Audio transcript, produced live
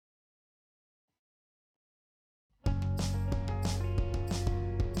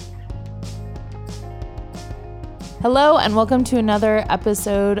Hello, and welcome to another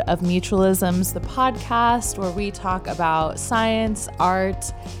episode of Mutualisms, the podcast where we talk about science,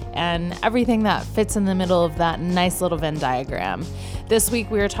 art, and everything that fits in the middle of that nice little Venn diagram. This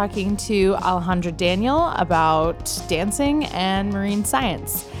week we are talking to Alejandra Daniel about dancing and marine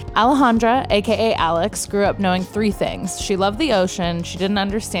science. Alejandra, aka Alex, grew up knowing three things. She loved the ocean, she didn't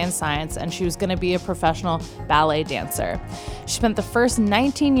understand science, and she was going to be a professional ballet dancer. She spent the first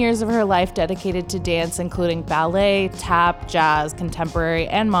 19 years of her life dedicated to dance, including ballet, tap, jazz, contemporary,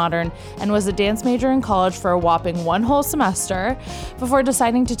 and modern, and was a dance major in college for a whopping one whole semester before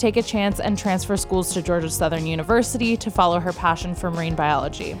deciding to take a chance and transfer schools to Georgia Southern University to follow her passion for marine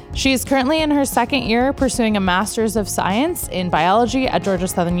biology. She is currently in her second year pursuing a Master's of Science in Biology at Georgia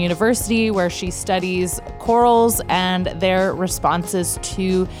Southern University, where she studies corals and their responses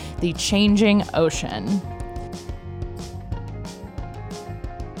to the changing ocean.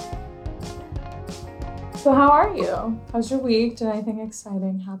 So how are you? How's your week? Did anything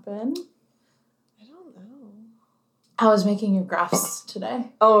exciting happen? I don't know. I was making your graphs today.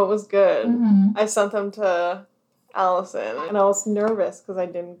 Oh, it was good. Mm-hmm. I sent them to Allison, and I was nervous because I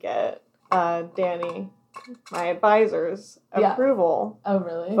didn't get Danny, my advisor's approval. Oh,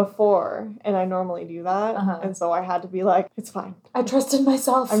 really? Before, and I normally do that, and so I had to be like, it's fine. I trusted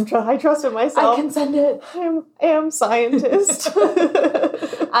myself. I trusted myself. I can send it. I am scientist.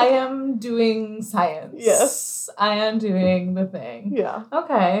 I am doing science. Yes. I am doing the thing. Yeah.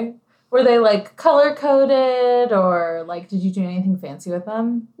 Okay. Were they like color coded or like did you do anything fancy with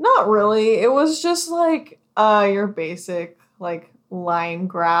them? Not really. It was just like your basic like line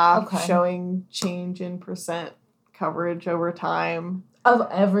graph showing change in percent coverage over time. Of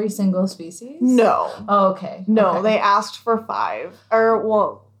every single species? No. Oh, okay. No, okay. they asked for 5. Or,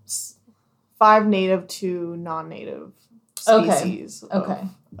 well, 5 native to non-native species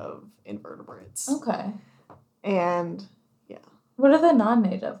of invertebrates. Okay. And, yeah. What are the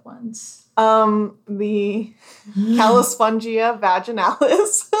non-native ones? The Calispongia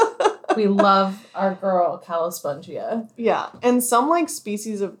vaginalis. We love our girl, Calispongia. Yeah, and some, like,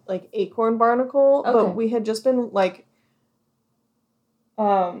 species of, like, acorn barnacle, but we had just been, like,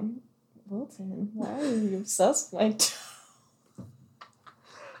 Wilton, why are you obsessed with my toe?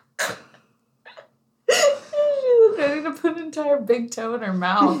 She was ready to put an entire big toe in her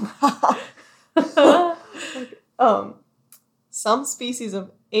mouth. Some species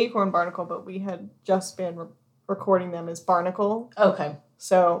of acorn barnacle, but we had just been recording them as barnacle. Okay.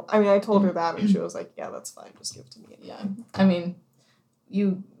 So, I mean, I told her that, and she was like, yeah, that's fine, just give it to me. Yeah. I mean,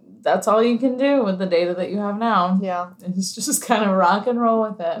 that's all you can do with the data that you have now. Yeah. It's just kind of rock and roll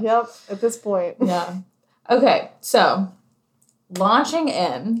with it. Yep, at this point. Yeah. Okay, so launching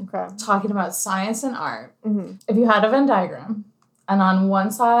in, talking about science and art, if you had a Venn diagram, and on one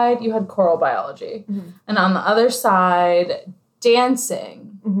side you had coral biology, and on the other side,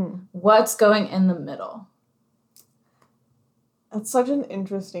 dancing, what's going in the middle? That's such an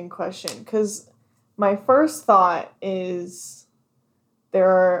interesting question, because my first thought is there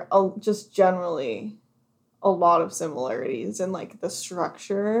are just generally a lot of similarities in, like, the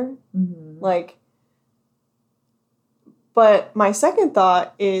structure. Like, but my second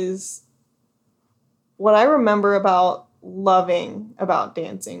thought is what I remember loving about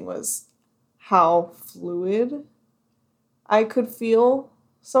dancing was how fluid I could feel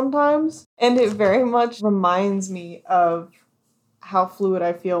sometimes. And it very much reminds me of how fluid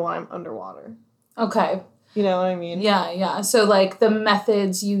I feel when I'm underwater. Okay. You know what I mean? Yeah. So, like, the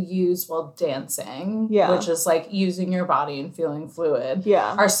methods you use while dancing, which is, like, using your body and feeling fluid,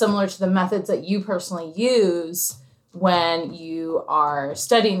 are similar to the methods that you personally use when you are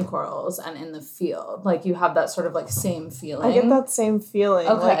studying corals and in the field. Like, you have that sort of, like, same feeling. I get that same feeling.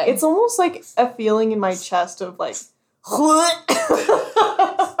 Okay. Like, it's almost like a feeling in my chest of, like,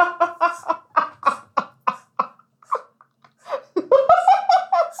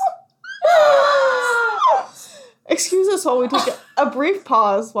 Excuse us while we take a brief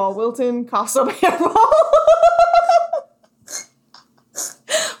pause while Wilton coughs up hairball.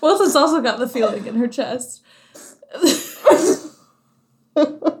 Wilton's also got the feeling in her chest.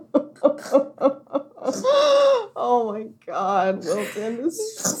 Oh my god, Wilton. This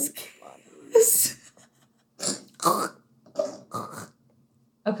is so funny.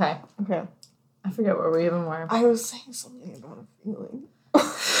 Okay. I forget where we even were. I was saying something about a feeling.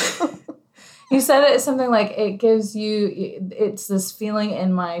 You said it's something like it gives you, it's this feeling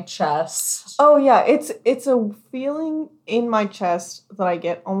in my chest. Oh yeah, it's a feeling in my chest that I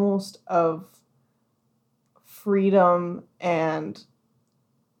get almost of freedom and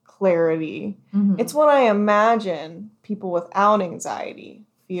clarity. It's what I imagine people without anxiety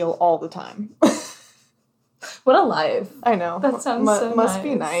feel all the time. What a life. I know. That sounds so nice. Must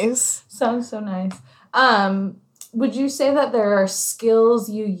be nice. Sounds so nice. Would you say that there are skills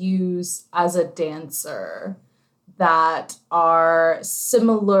you use as a dancer that are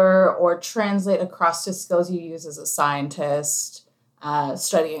similar or translate across to skills you use as a scientist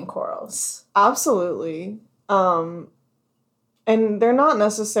studying corals? Absolutely. And they're not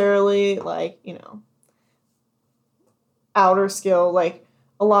necessarily like, outer skill. Like,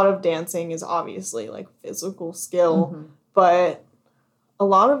 a lot of dancing is obviously like physical skill, but a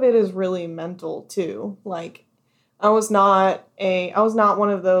lot of it is really mental too. Like, I was not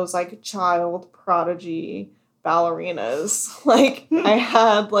one of those like child prodigy ballerinas. Like, I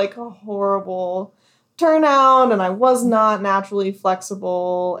had like a horrible turnout and I was not naturally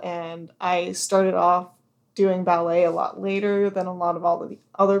flexible, and I started off doing ballet a lot later than a lot of all the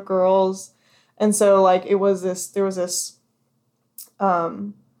other girls. And so like there was this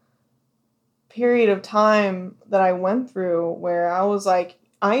period of time that I went through where I was like,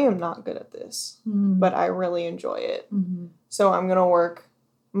 I am not good at this, but I really enjoy it. So I'm going to work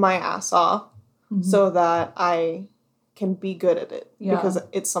my ass off so that I can be good at it because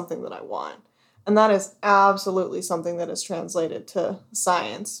it's something that I want. And that is absolutely something that is translated to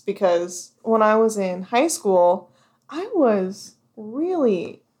science, because when I was in high school, I was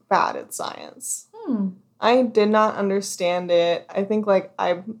really bad at science. I did not understand it. I think like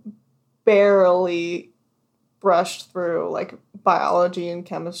I barely brushed through like biology and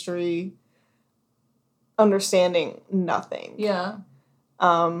chemistry, understanding nothing. Yeah.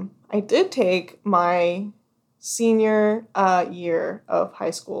 I did take my senior year of high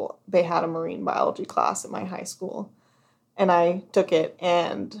school. They had a marine biology class at my high school, and I took it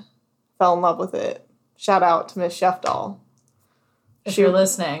and fell in love with it. Shout out to Miss Shefdahl. If you're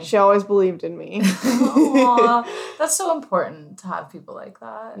listening. She always believed in me. Aww, that's so important to have people like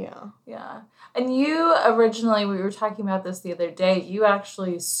that. Yeah. Yeah. And you originally, we were talking about this the other day, you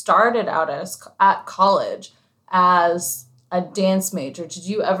actually started out at college as a dance major. Did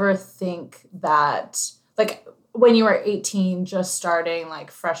you ever think that, like, when you were 18, just starting, like,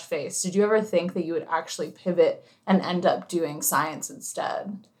 fresh-faced, did you ever think that you would actually pivot and end up doing science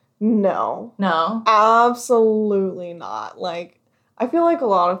instead? No. No? Absolutely not. Like, I feel like a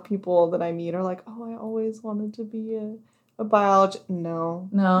lot of people that I meet are like, oh, I always wanted to be a biologist. No.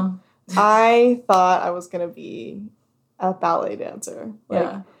 No. I thought I was going to be a ballet dancer. Like,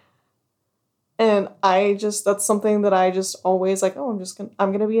 yeah. And that's something that I just always like, oh,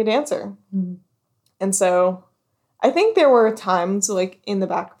 I'm going to be a dancer. And so I think there were times like in the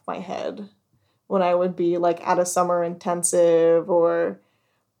back of my head when I would be like at a summer intensive or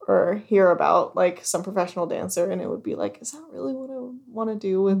hear about like some professional dancer, and it would be like, is that really what I want to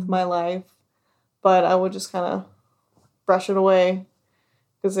do with my life? But I would just kind of brush it away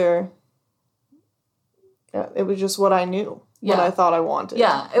because it was just what I knew, what I thought I wanted.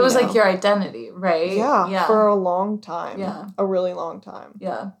 Yeah, it was like your identity, right? Yeah, for a long time. Yeah. A really long time.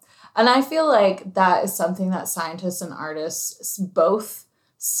 Yeah. And I feel like that is something that scientists and artists both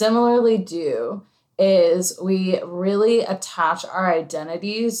similarly do, is we really attach our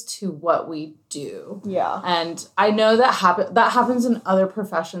identities to what we do. Yeah. And I know that happens in other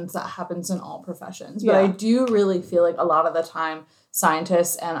professions, that happens in all professions. But I do really feel like a lot of the time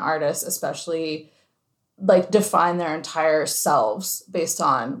scientists and artists especially like define their entire selves based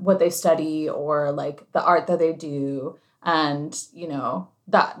on what they study or like the art that they do. And,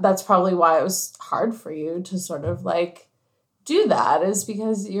 that's probably why it was hard for you to sort of like do that, is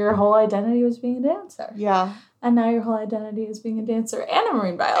because your whole identity was being a dancer. Yeah. And now your whole identity is being a dancer and a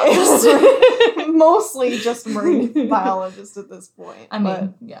marine biologist. Mostly just marine biologist at this point. I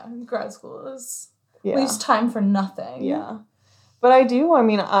mean, grad school leaves time for nothing. Yeah. But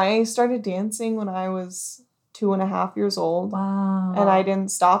I started dancing when I was 2.5 years old. Wow. And I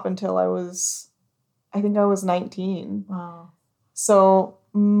didn't stop until I was 19. Wow. So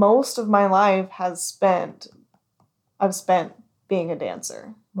most of my life I've spent being a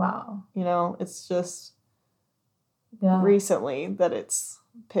dancer. Wow. It's just recently that it's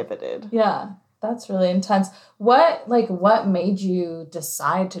pivoted. Yeah, that's really intense. What made you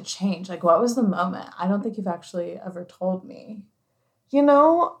decide to change? Like, what was the moment? I don't think you've actually ever told me.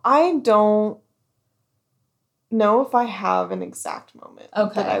 I don't know if I have an exact moment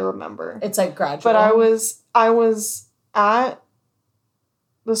that I remember. It's like gradual. But I was at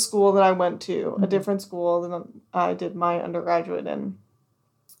the school that I went to, a different school than I did my undergraduate in,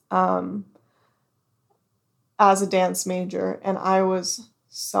 as a dance major, and I was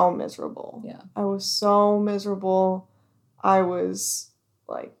so miserable. Yeah. I was so miserable. I was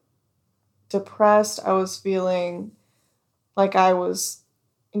like depressed. I was feeling like I was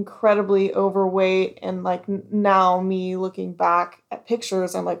incredibly overweight, and like now me looking back at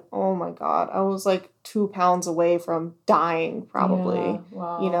pictures, I'm like, oh my God, I was like 2 pounds away from dying probably. Yeah,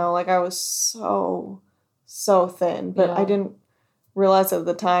 wow. You know, like I was so thin, but I didn't realize at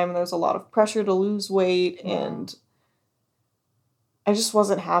the time there was a lot of pressure to lose weight, and I just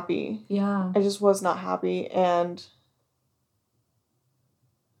wasn't happy. Yeah. I just was not happy, and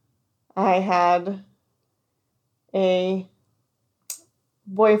I had a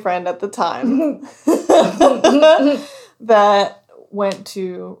boyfriend at the time that went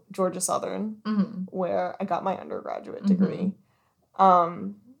to Georgia Southern, where I got my undergraduate degree.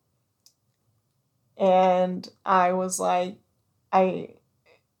 And I was like, I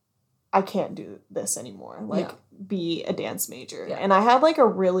can't do this anymore. Like, be a dance major. Yeah. And I had like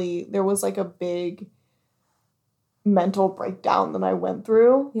there was like a big mental breakdown that I went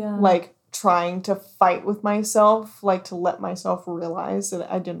through. Yeah. Like, trying to fight with myself, like to let myself realize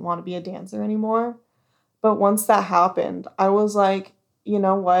that I didn't want to be a dancer anymore. But once that happened, I was like, you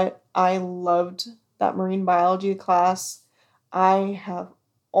know what? I loved that marine biology class. I have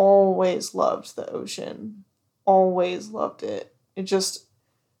always loved the ocean. Always loved it. It just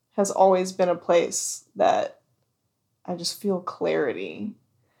has always been a place that I just feel clarity.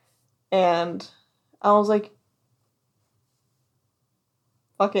 And I was like,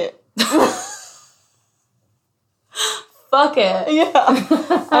 fuck it. Fuck it. Yeah.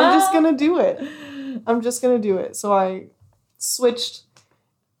 I'm just gonna do it. So I switched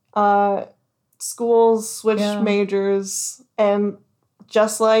schools, switched majors, and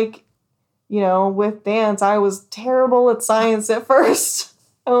just like, you know, with dance, I was terrible at science at first.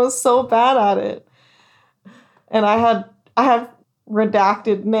 I was so bad at it. And I had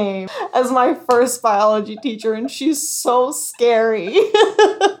redacted name as my first biology teacher, and she's so scary.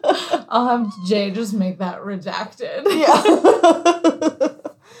 I'll have Jay just make that redacted. Yeah.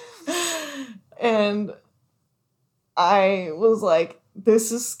 And I was like,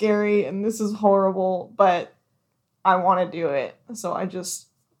 this is scary and this is horrible, but I want to do it. So I just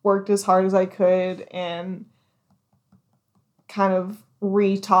worked as hard as I could and kind of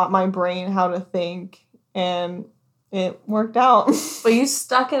re-taught my brain how to think, and it worked out. But you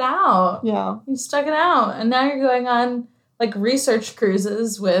stuck it out. Yeah. You stuck it out. And now you're going on like research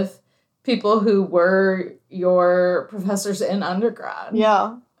cruises with people who were your professors in undergrad.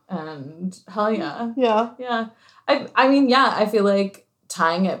 Yeah. And hell yeah. Yeah. Yeah. I mean, yeah, I feel like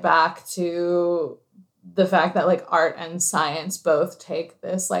tying it back to the fact that like art and science both take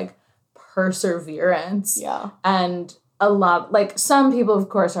this like perseverance. Yeah. And a lot, like some people of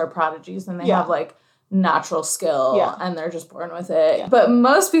course are prodigies and they have like natural skill and they're just born with it. Yeah. But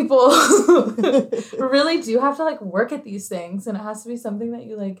most people really do have to like work at these things, and it has to be something that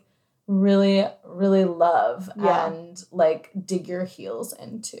you like really, really love and like dig your heels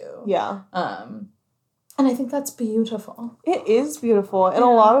into. Yeah. And I think that's beautiful. It is beautiful. And a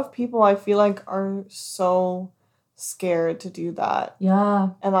lot of people I feel like are so scared to do that.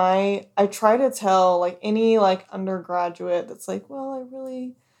 Yeah. And I try to tell like any like undergraduate that's like, well, I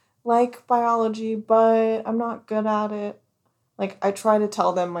really like biology, but I'm not good at it. Like, I try to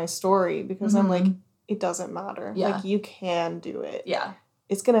tell them my story because I'm like, it doesn't matter. Yeah. Like, you can do it. Yeah.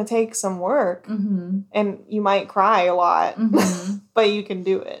 It's going to take some work. And you might cry a lot, but you can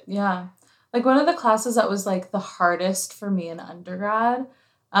do it. Yeah. Like, one of the classes that was, like, the hardest for me in undergrad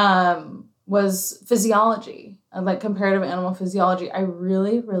was physiology. Like, comparative animal physiology. I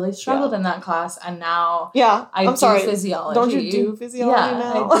really, really struggled in that class. And now I do physiology. Don't you do physiology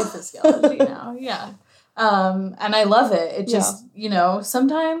now? I do physiology now. Yeah. And I love it. It just, you know,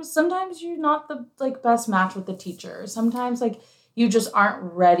 sometimes you're not the, like, best match with the teacher. Sometimes, like, you just aren't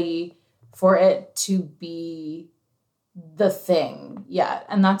ready for it to be the thing yet,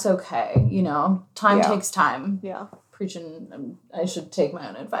 and that's okay. You know, time takes time. Yeah, preaching. I should take my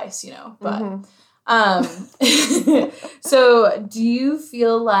own advice. You know, but so do you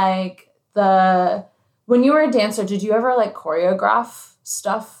feel like when you were a dancer, did you ever like choreograph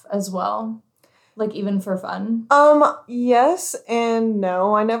stuff as well, like even for fun? Yes and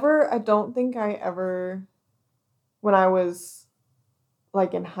no. I don't think I ever, when I was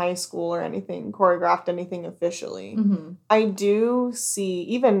like in high school or anything, choreographed anything officially. I do see,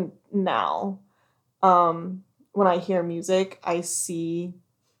 even now, when I hear music, I see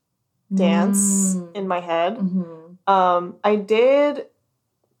dance in my head. I did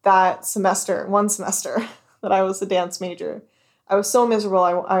that one semester that I was a dance major. I was so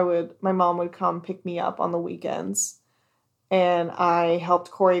miserable. My mom would come pick me up on the weekends, and I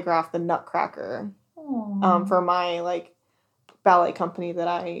helped choreograph the Nutcracker for my like ballet company that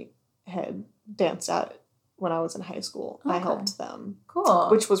I had danced at when I was in high school. I helped them. Cool.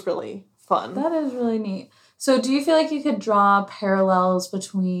 Which was really fun. That is really neat. So do you feel like you could draw parallels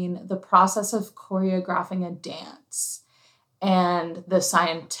between the process of choreographing a dance and the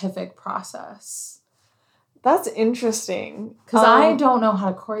scientific process? That's interesting. Because I don't know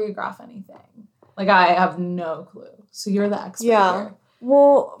how to choreograph anything. Like, I have no clue. So you're the expert here.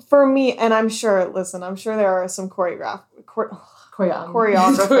 Well, for me, and I'm sure there are some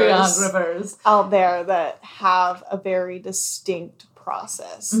choreographers out there that have a very distinct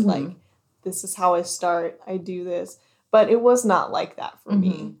process. Mm-hmm. Like, this is how I start. I do this. But it was not like that for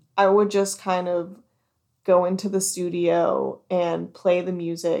me. I would just kind of go into the studio and play the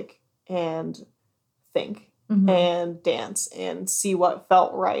music and think and dance and see what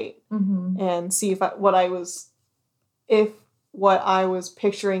felt right and see if what I was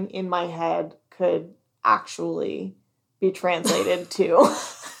picturing in my head could actually be translated to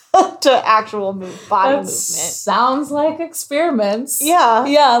actual body movement. Sounds like experiments. Yeah.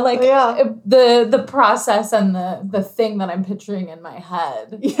 Yeah, like the process and the thing that I'm picturing in my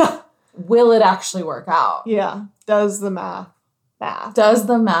head. Yeah. Will it actually work out? Yeah. Does the math? Does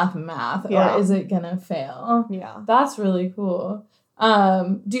the math? Or is it gonna fail? Yeah. That's really cool.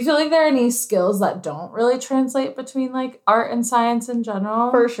 Do you feel like there are any skills that don't really translate between like art and science in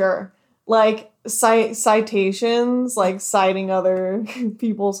general? For sure. Like citations, like citing other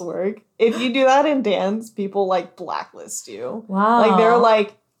people's work. If you do that in dance, people like blacklist you. Wow. Like they're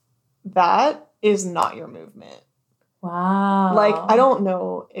like, that is not your movement. Wow. Like, I don't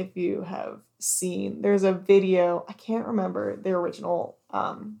know if you have seen, there's a video, I can't remember the original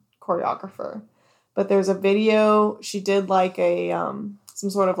choreographer, but there's a video, she did like a, some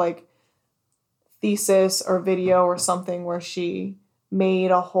sort of like thesis or video or something where she made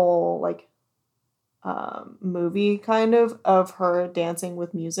a whole like movie kind of her dancing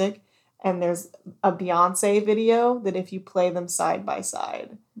with music. And there's a Beyonce video that if you play them side by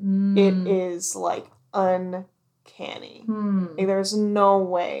side, it is like uncanny. Like, there's no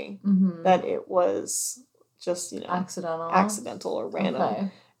way that it was just, accidental or random.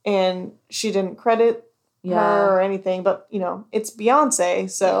 Okay. And she didn't credit her or anything, but it's Beyonce,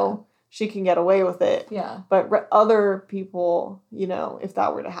 so she can get away with it. Yeah. But other people, if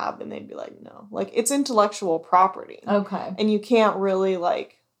that were to happen, they'd be like, no. Like, it's intellectual property. Okay. And you can't really,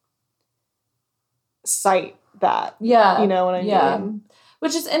 like, cite that. Yeah. You know what I mean?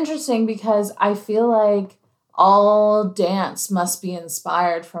 Which is interesting because I feel like all dance must be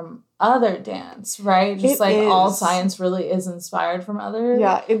inspired from other dance, right? Just all science really is inspired from other.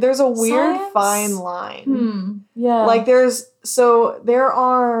 Yeah, there's a weird fine line. Yeah. Like there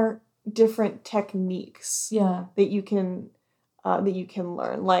are different techniques that you can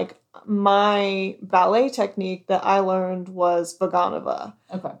learn. Like my ballet technique that I learned was Vaganova.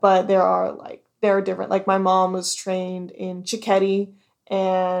 Okay. But there are different, like my mom was trained in Cicchetti,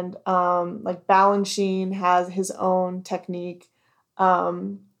 and like Balanchine has his own technique.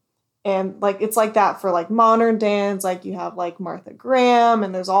 And like it's like that for like modern dance, like you have like Martha Graham,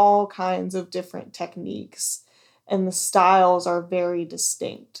 and there's all kinds of different techniques, and the styles are very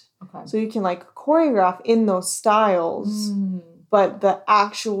distinct. Okay. So you can like choreograph in those styles, but the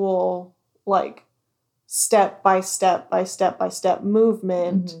actual like step by step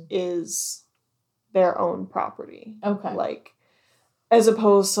movement is their own property. Okay. Like, as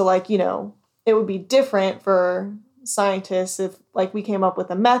opposed to like, it would be different for scientists if like we came up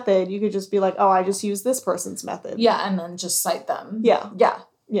with a method. You could just be like, oh, I just use this person's method. Yeah, and then just cite them. Yeah. Okay.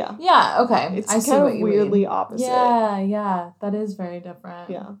 It's kind of weirdly opposite. Yeah, that is very different.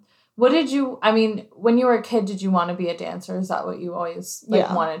 Yeah. What did you, when you were a kid, did you want to be a dancer? Is that what you always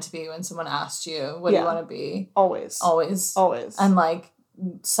wanted to be when someone asked you, what do you want to be? Always. And like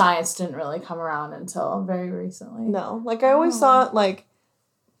science didn't really come around until very recently. No, like I always thought like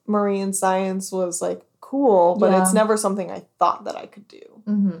marine science was like cool, but it's never something I thought that I could do.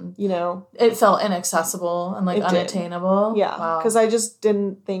 It felt inaccessible and like unattainable. Yeah, because I just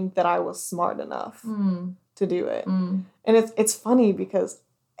didn't think that I was smart enough to do it. And it's funny because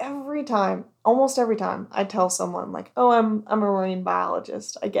almost every time I tell someone like, oh, I'm a marine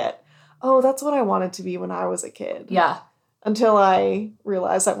biologist, I get, oh, that's what I wanted to be when I was a kid. Yeah. Until I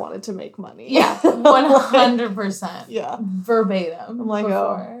realized I wanted to make money. Yeah, 100%. Yeah. Verbatim. I'm like,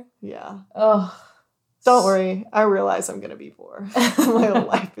 before. oh, yeah. Oh. Don't worry. I realize I'm going to be poor. My whole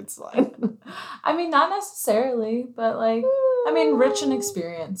life, it's fine. Not necessarily, but like, rich in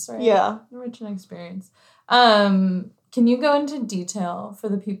experience, right? Yeah. Rich in experience. Can you go into detail for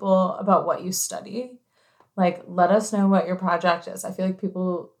the people about what you study? Like, let us know what your project is. I feel like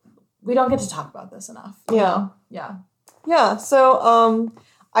we don't get to talk about this enough. Yeah. Yeah. Yeah, so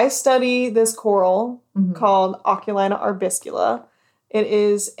I study this coral called Oculina arbiscula. It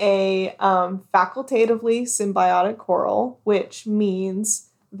is a facultatively symbiotic coral, which means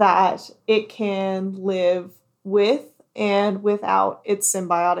that it can live with and without its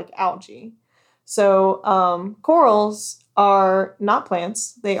symbiotic algae. So corals are not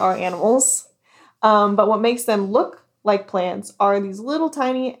plants, they are animals. But what makes them look like plants are these little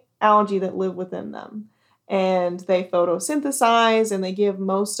tiny algae that live within them. And they photosynthesize, and they give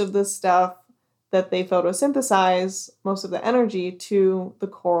most of the stuff that they photosynthesize, most of the energy, to the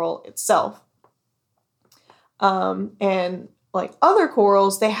coral itself. And like other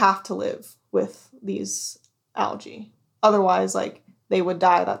corals, they have to live with these algae. Otherwise, like, they would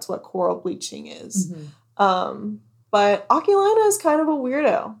die. That's what coral bleaching is. But Oculina is kind of a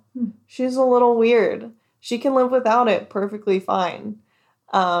weirdo. She's a little weird. She can live without it perfectly fine.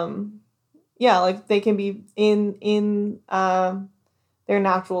 Yeah, like they can be in their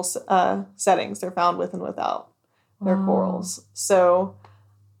natural settings. They're found with and without their corals. So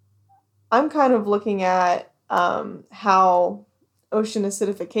I'm kind of looking at how ocean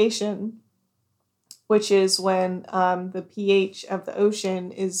acidification, which is when the pH of the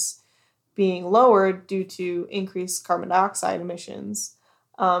ocean is being lowered due to increased carbon dioxide emissions,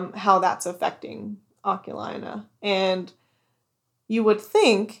 how that's affecting Oculina. And you would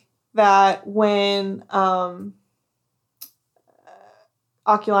think that when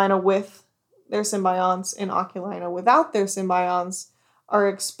Oculina with their symbionts and Oculina without their symbionts are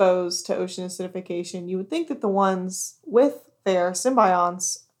exposed to ocean acidification, you would think that the ones with their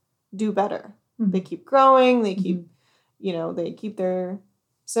symbionts do better. They keep growing, they keep, they keep their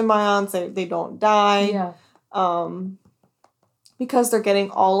symbionts, they don't die. Because they're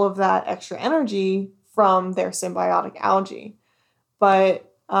getting all of that extra energy from their symbiotic algae. But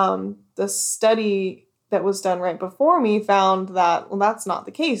the study that was done right before me found that, well, that's not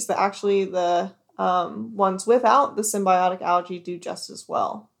the case. That actually the ones without the symbiotic algae do just as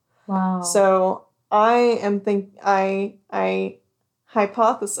well. Wow. So I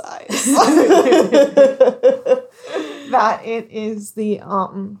hypothesize that it is the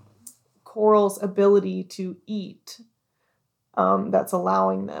coral's ability to eat that's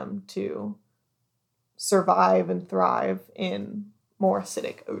allowing them to survive and thrive in more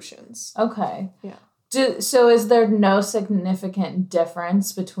acidic oceans. Okay. Yeah. So is there no significant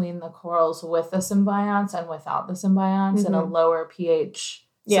difference between the corals with the symbionts and without the symbionts in a lower pH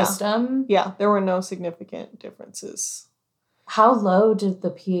system? Yeah, there were no significant differences. How low did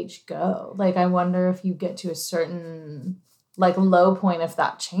the pH go? Like, I wonder if you get to a certain, like, low point, if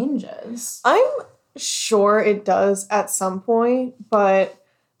that changes. I'm sure it does at some point, but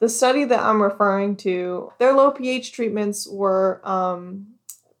the study that I'm referring to, their low pH treatments were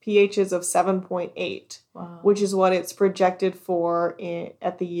pHs of 7.8, which is what it's projected for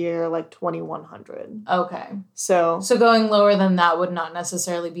at the year like 2100. Okay. So going lower than that would not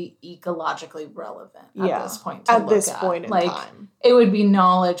necessarily be ecologically relevant at this point. At this point in time. It would be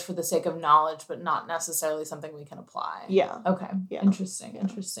knowledge for the sake of knowledge, but not necessarily something we can apply. Yeah. Okay. Yeah.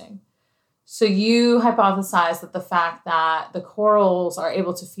 Interesting. So you hypothesize that the fact that the corals are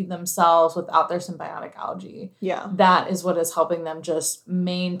able to feed themselves without their symbiotic algae, that is what is helping them just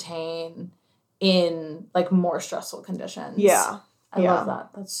maintain in like more stressful conditions. Yeah. I love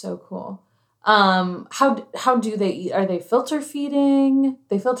that. That's so cool. How do they eat? Are they filter feeding?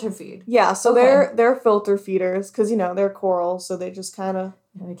 They filter feed. Yeah, so they're filter feeders because they're corals, so they just kind of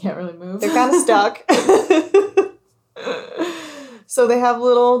they can't really move. They're kind of stuck. So they have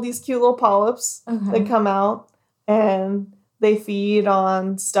these cute little polyps that come out, and they feed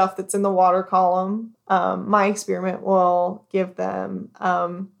on stuff that's in the water column. My experiment will give them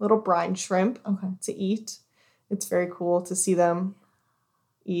little brine shrimp to eat. It's very cool to see them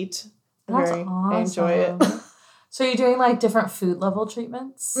eat. That's awesome. I enjoy it. So you're doing like different food level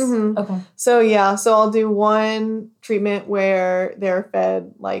treatments? Mm-hmm. Okay. So I'll do one treatment where they're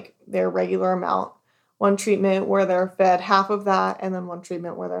fed like their regular amount. One treatment where they're fed half of that, and then one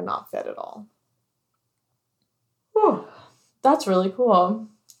treatment where they're not fed at all. Whew. That's really cool.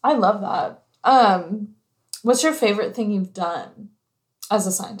 I love that. What's your favorite thing you've done as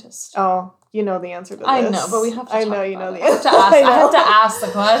a scientist? Oh, you know the answer to this. I know, but we have to talk about you know it. the answer. I have to ask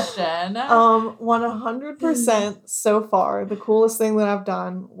the question. 100% so far, the coolest thing that I've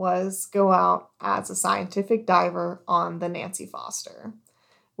done was go out as a scientific diver on the Nancy Foster,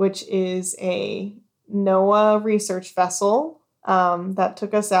 which is a NOAA research vessel that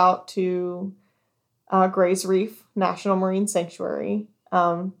took us out to Gray's Reef National Marine Sanctuary,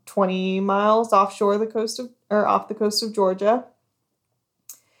 20 miles off the coast of Georgia.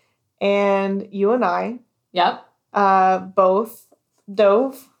 And you and I both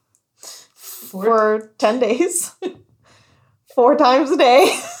dove for 10 days, 4 times a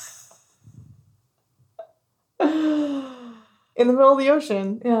day, in the middle of the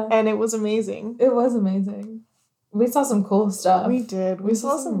ocean. Yeah. And it was amazing. It was amazing. We saw some cool stuff. We did. We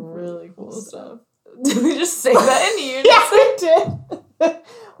saw some really cool stuff. Did we just say that in unison? Yeah, we did.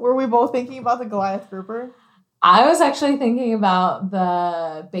 Were we both thinking about the Goliath grouper? I was actually thinking about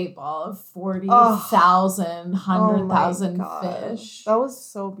the bait ball of 40,000, 100,000 fish. That was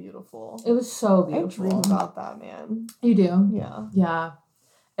so beautiful. It was so beautiful. I dream about that, man. You do? Yeah. Yeah.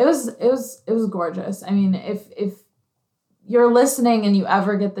 It was gorgeous. I mean, if you're listening and you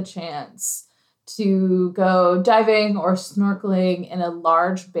ever get the chance to go diving or snorkeling in a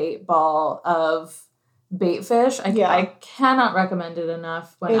large bait ball of bait fish, I cannot recommend it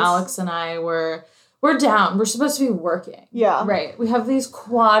enough. When Alex and I we're down. We're supposed to be working. Yeah. Right. We have these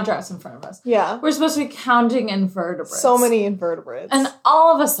quadrats in front of us. Yeah. We're supposed to be counting invertebrates. So many invertebrates. And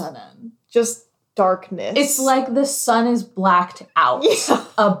all of a sudden, just darkness. it's like the sun is blacked out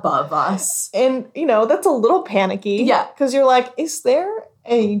above us. And, that's a little panicky. Yeah. Because you're like, is there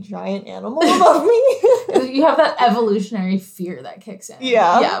a giant animal above me? You have that evolutionary fear that kicks in.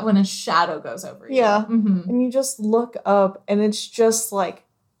 Yeah. Yeah, when a shadow goes over you. Yeah. Mm-hmm. And you just look up and it's just like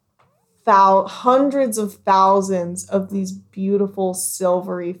hundreds of thousands of these beautiful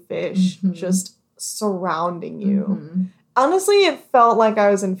silvery fish just surrounding you. Mm-hmm. Honestly, it felt like I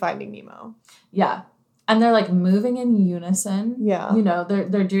was in Finding Nemo. Yeah. And they're like moving in unison. Yeah.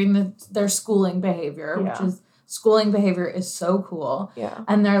 They're doing their schooling behavior, which is schooling behavior is so cool. Yeah.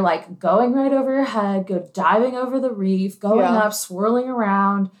 And they're like going right over your head, diving over the reef, going up, swirling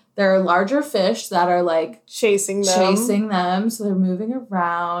around. There are larger fish that are like chasing them. So they're moving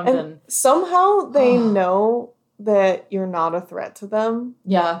around. And somehow they know that you're not a threat to them.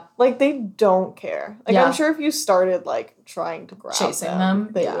 Yeah. Like they don't care. Like I'm sure if you started like trying to grab chasing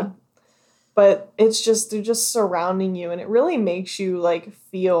them, they would. But it's just, they're just surrounding you, and it really makes you like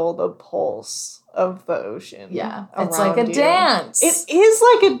feel the pulse of the ocean. Yeah. It's like a dance. It is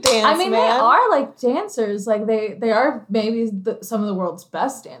like a dance. I mean, man. they are like dancers. Like they are maybe some of the world's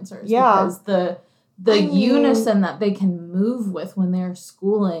best dancers. Yeah. Because the unison that they can move with when they're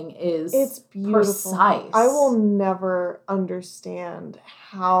schooling it's beautiful. Precise. I will never understand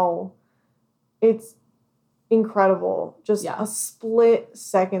how it's incredible. Just a split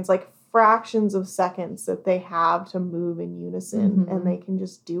seconds, like fractions of seconds that they have to move in unison, and they can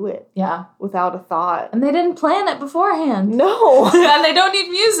just do it. Yeah. Without a thought. And they didn't plan it beforehand. No. And they don't need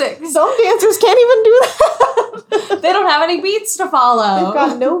music. Some dancers can't even do that. They don't have any beats to follow. They've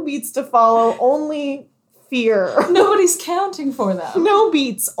got no beats to follow, only fear. Nobody's counting for them. No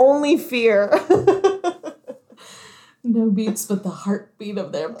beats, only fear. No beats but the heartbeat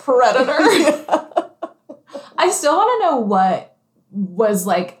of their predator. I still want to know what was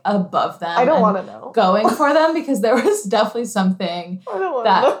like above them. I don't want to know. Going for them, because there was definitely something I don't want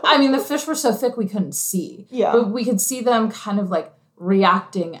to know. I mean, the fish were so thick we couldn't see. Yeah. But we could see them kind of like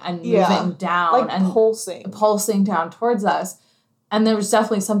reacting and moving down. Like and pulsing down towards us. And there was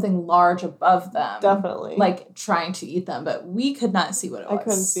definitely something large above them. Definitely. Like trying to eat them, but we could not see what it was. I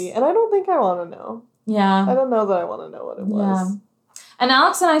couldn't see. And I don't think I want to know. Yeah. I don't know that I want to know what it was. Yeah. And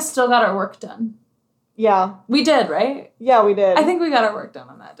Alex and I still got our work done. Yeah. We did, right? Yeah, we did. I think we got our work done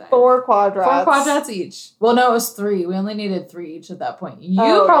on that day. 4 quadrats. 4 quadrats each. Well, no, it was 3. We only needed 3 each at that point. You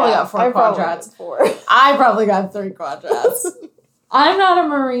probably got 4 quadrats. I probably got 3 quadrats. I'm not a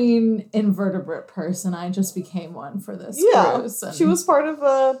marine invertebrate person. I just became one for this cruise. She was part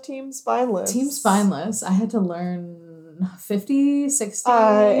of Team Spineless. Team Spineless. I had to learn 50, 60.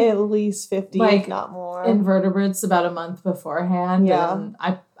 At least 50, if not more. Invertebrates about a month beforehand. Yeah. And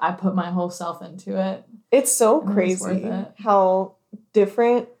I put my whole self into it. It's so crazy how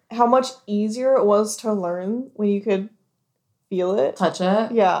different, how much easier it was to learn when you could feel it. Touch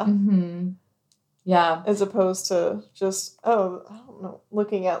it. Yeah. Mm-hmm. Yeah. As opposed to just, I don't know,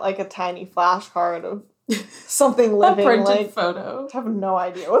 looking at like a tiny flashcard of something living. A printed like, photo. I have no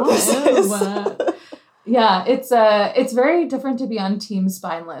idea what this is. Yeah, it's very different to be on Team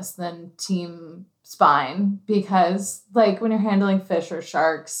Spineless than Team Spine, because like when you're handling fish or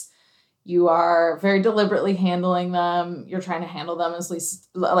sharks, you are very deliberately handling them. You're trying to handle them as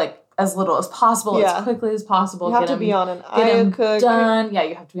little as possible, as quickly as possible. You have to be on an eye cook. Done. Yeah,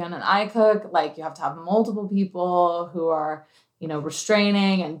 you have to be on an eye cook. Like you have to have multiple people who are,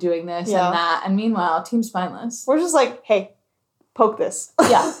 restraining and doing this and that. And meanwhile, Team Spineless, we're just like, hey, poke this.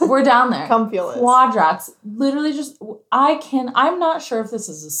 Yeah, we're down there. Come feel it. Quadrats. Literally just, I'm not sure if this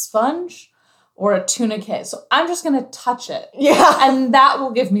is a sponge or a tunic, so I'm just going to touch it. Yeah. And that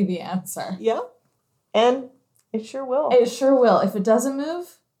will give me the answer. Yeah. And It sure will. It sure will. If it doesn't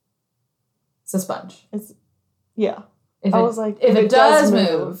move, it's a sponge. Yeah. If I was like, if it does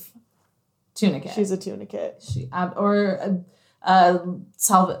move, tunicate. She's a tunicate.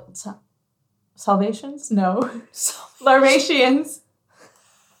 Salvations? No. Larvaceans.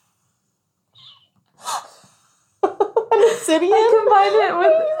 Obsidian? I combined it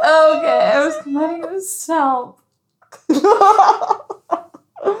with... Okay, I was combining it with salp.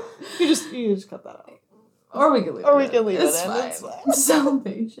 You just cut that out. Or we can leave it. It's fine. It's fine.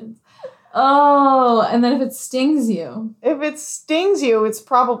 Salvations. Oh, and then if it stings you. If it stings you, it's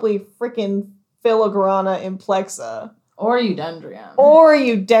probably freaking filigrana implexa. Or eudendrium.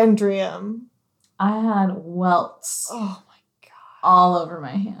 I had welts. Oh my god. All over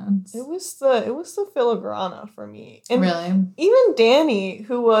my hands. It was the filigrana for me. And really? Even Danny,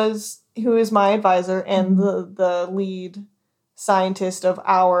 who is my advisor and the lead scientist of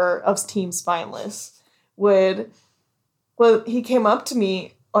Team Spineless, he came up to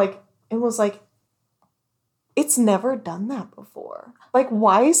me like and was like, it's never done that before. Like,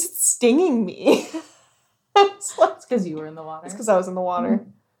 why is it stinging me? It's because you were in the water. It's because I was in the water.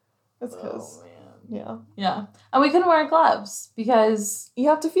 It's because, Yeah. And we couldn't wear gloves because... You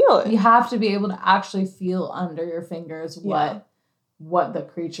have to feel it. You have to be able to actually feel under your fingers what the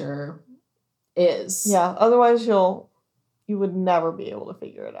creature is. Yeah, otherwise you would never be able to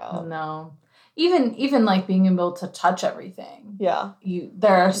figure it out. No. Even like being able to touch everything. Yeah.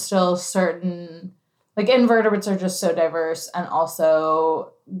 There are still certain... Like, invertebrates are just so diverse and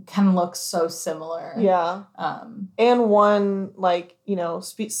also can look so similar. Yeah. And one, like,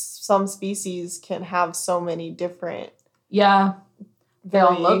 some species can have so many different... Yeah. They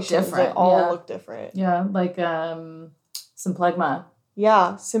all look different. They all look different. Yeah, like Symplegma.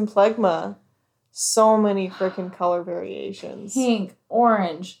 Yeah, Symplegma. So many freaking color variations. Pink,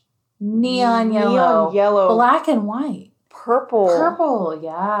 orange, neon yellow, black and white. Purple,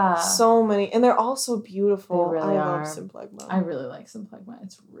 yeah. So many. And they're all so beautiful. They really I love Symplegma. I really like Symplegma.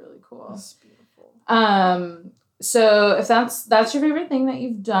 It's really cool. It's beautiful. So if that's your favorite thing that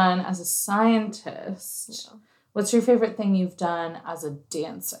you've done as a scientist, what's your favorite thing you've done as a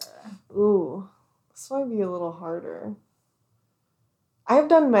dancer? Ooh, this might be a little harder. I've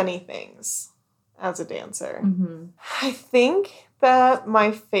done many things as a dancer. Mm-hmm. I think that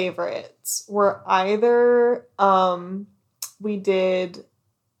my favorites were either...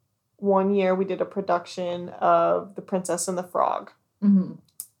 One year we did a production of The Princess and the Frog. Mm-hmm.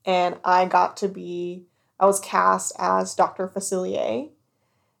 And I was cast as Dr. Facilier.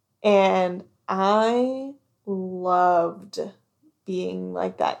 And I loved being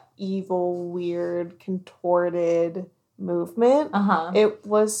like that evil, weird, contorted movement. Uh-huh. It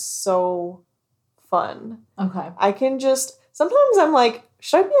was so fun. Okay. Sometimes I'm like,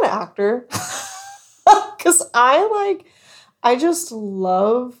 should I be an actor? Because I just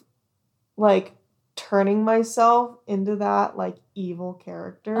love, like, turning myself into that, like, evil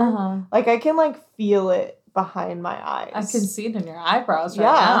character. Uh-huh. Like, I can, like, feel it behind my eyes. I can see it in your eyebrows right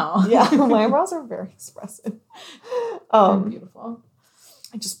now. Yeah, my eyebrows are very expressive. They're beautiful.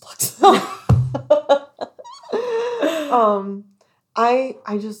 I just plucked them. I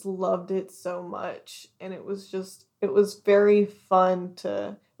just loved it so much. And it was very fun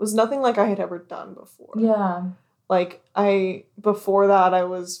it was nothing like I had ever done before. Yeah. Like, before that, I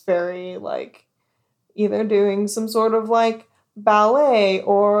was very, like, either doing some sort of, like, ballet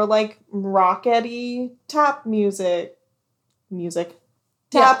or, like, rockety tap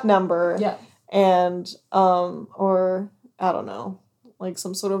number. Yeah. And, or, I don't know, like,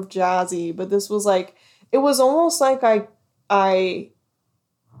 some sort of jazzy. But this was, like, it was almost like I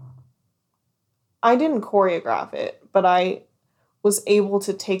didn't choreograph it, but I was able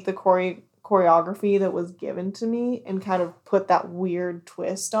to take the choreography that was given to me and kind of put that weird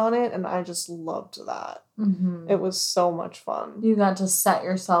twist on it, and I just loved that. Mm-hmm. It was so much fun. You got to set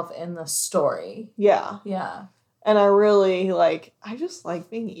yourself in the story. Yeah. Yeah. And I really, I just like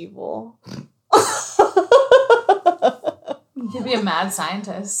being evil. You could be a mad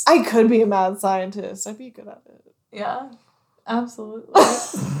scientist. I could be a mad scientist. I'd be good at it. Yeah. Absolutely.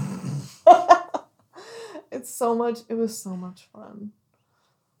 It was so much fun.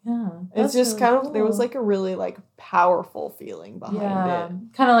 Yeah. It's just really kind of, cool. there was like a really like powerful feeling behind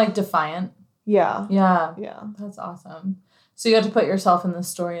it. Kind of like defiant. Yeah. Yeah. Yeah. That's awesome. So you got to put yourself in the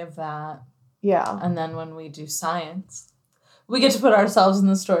story of that. Yeah. And then when we do science, we get to put ourselves in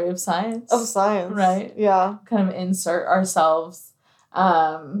the story of science. Of science. Right. Yeah. Kind of insert ourselves.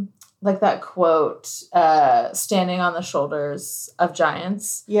 Like that quote, standing on the shoulders of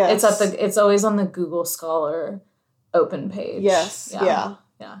giants. Yes. It's always on the Google Scholar open page. Yes. Yeah.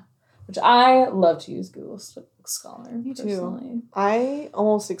 Yeah. Which I love to use Google Scholar. Me personally. too. I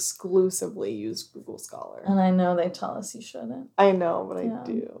almost exclusively use Google Scholar. And I know they tell us you shouldn't. I know, but I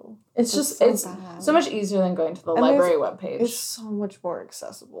do. It's so much easier than going to the library webpage. It's so much more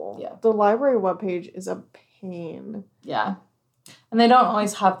accessible. Yeah. The library webpage is a pain. Yeah. And they don't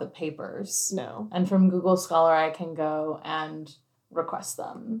always have the papers. No. And from Google Scholar, I can go and request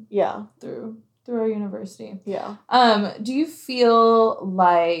them. Yeah. Through our university. Yeah. Do you feel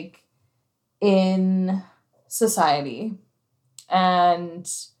like in society,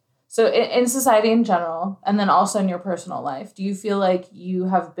 and so in society in general, and then also in your personal life, do you feel like you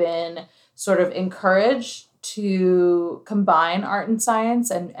have been sort of encouraged to combine art and science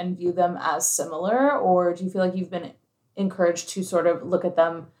and view them as similar, or do you feel like you've been encouraged to sort of look at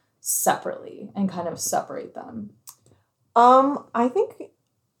them separately and kind of separate them? I think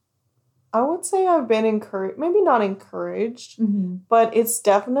I would say I've been encouraged, maybe not encouraged, but it's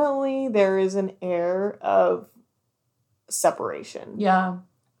definitely, there is an air of separation. Yeah.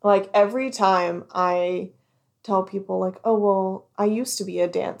 Like every time I tell people like, oh, well, I used to be a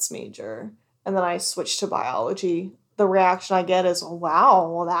dance major and then I switched to biology, the reaction I get is, oh, wow,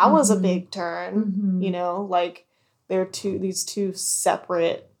 well, that was a big turn. You know, like they're these two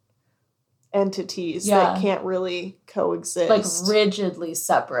separate entities that can't really coexist. Like rigidly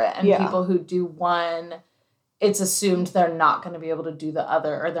separate. And people who do one, it's assumed they're not going to be able to do the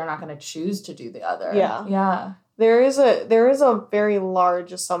other, or they're not going to choose to do the other. Yeah. Yeah. There is a very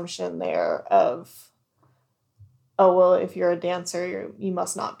large assumption there of, oh, well, if you're a dancer, you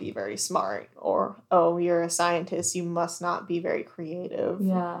must not be very smart, or, oh, you're a scientist, you must not be very creative.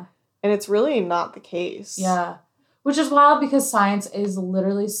 Yeah. And it's really not the case. Yeah. Which is wild because science is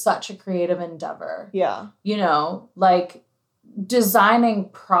literally such a creative endeavor. Yeah. You know, like designing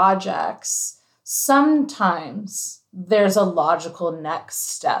projects, sometimes there's a logical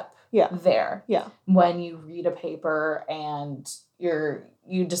next step there. Yeah. When you read a paper and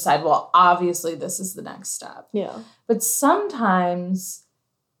you decide, well, obviously this is the next step. Yeah. But sometimes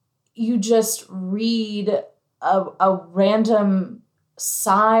you just read a random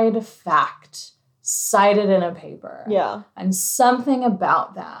side fact cited in a paper. Yeah. And something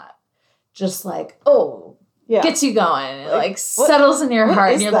about that just like, gets you going. It like settles in your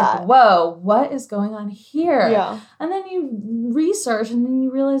heart. And you're like, whoa, what is going on here? Yeah. And then you research and then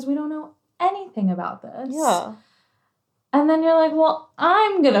you realize we don't know anything about this. Yeah. And then you're like, well,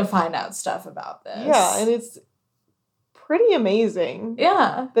 I'm going to find out stuff about this. Yeah. And it's pretty amazing.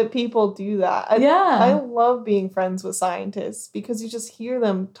 Yeah. That people do that. I love being friends with scientists because you just hear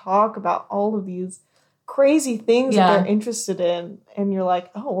them talk about all of these crazy things that they're interested in. And you're like,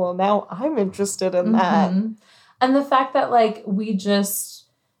 oh, well, now I'm interested in that. And the fact that, like, we just,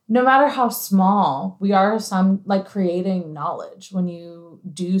 no matter how small, we are creating knowledge when you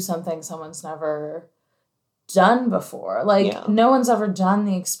do something someone's never done before. Like, no one's ever done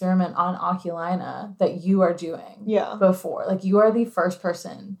the experiment on Oculina that you are doing before. Like, you are the first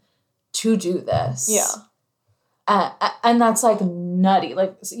person to do this. Yeah. And that's, like, nutty.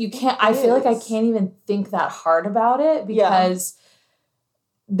 Like, you can't, I feel like I can't even think that hard about it because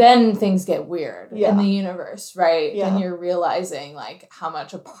then things get weird in the universe, right? Yeah. And you're realizing, like, how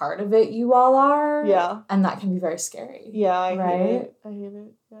much a part of it you all are. Yeah. And that can be very scary. Yeah, I hate it.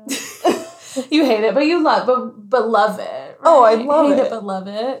 Yeah. You hate it, but you love, but love it. Right? Oh, I love it, but love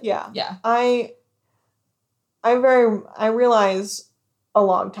it. Yeah, yeah. I realized a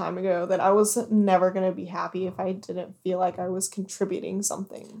long time ago that I was never gonna be happy if I didn't feel like I was contributing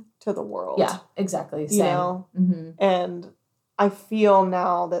something to the world. Yeah, exactly. Same. You know, and I feel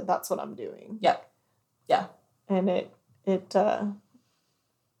now that that's what I'm doing. Yep. Yeah. And it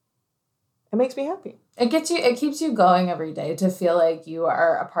makes me happy. It keeps you going every day to feel like you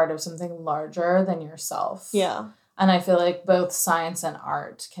are a part of something larger than yourself. Yeah. And I feel like both science and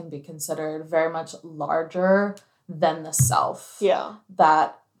art can be considered very much larger than the self. Yeah.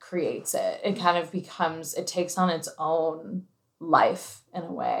 That creates it. It kind of it takes on its own life in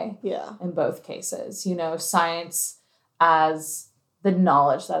a way. Yeah. In both cases. You know, science as the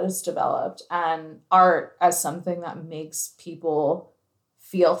knowledge that is developed and art as something that makes people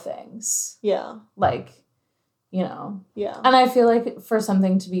feel things. Yeah. Like, you know. Yeah. And I feel like for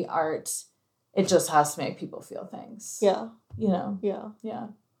something to be art, it just has to make people feel things. Yeah. You know. Yeah. Yeah.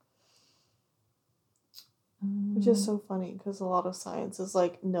 Which is so funny because a lot of science is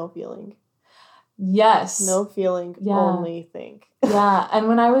like no feeling. Yes. No feeling, only think. Yeah. And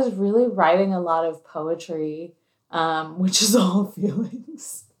when I was really writing a lot of poetry, which is all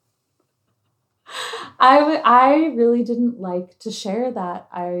feelings, I really didn't like to share that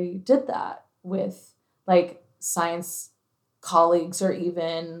I did that with like science colleagues or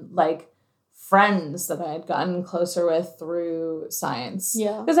even like friends that I had gotten closer with through science.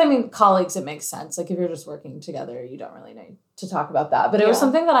 Yeah. Because, I mean, colleagues, it makes sense. Like, if you're just working together, you don't really need to talk about that. But it was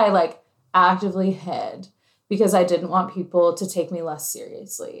something that I, like, actively hid because I didn't want people to take me less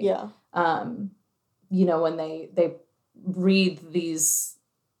seriously. Yeah. You know, when they read these,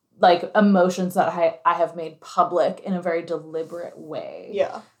 like, emotions that I have made public in a very deliberate way.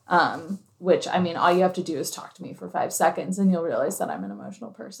 Yeah. Which, I mean, all you have to do is talk to me for 5 seconds and you'll realize that I'm an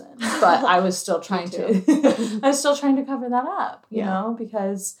emotional person. But I was still trying to cover that up, you know,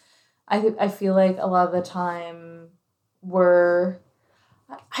 because I feel like a lot of the time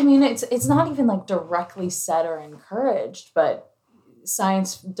it's not even like directly said or encouraged, but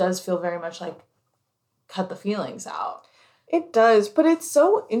science does feel very much like cut the feelings out. It does, but it's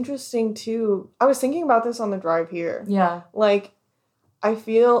so interesting too. I was thinking about this on the drive here. Yeah. Like, I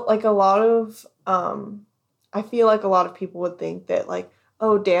feel like a lot of people would think that, like,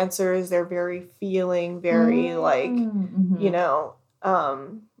 oh, dancers, they're very feeling, very like, you know,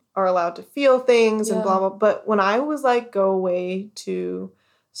 are allowed to feel things and blah, blah. But when I was like, go away to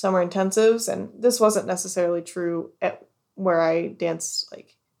summer intensives, and this wasn't necessarily true at where I danced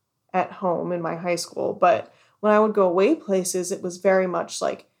like at home in my high school, but when I would go away places, it was very much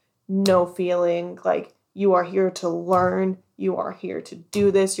like no feeling, like, you are here to learn. You are here to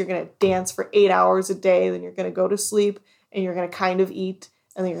do this. You're going to dance for 8 hours a day. Then you're going to go to sleep and you're going to kind of eat.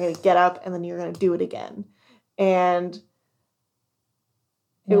 And then you're going to get up and then you're going to do it again. And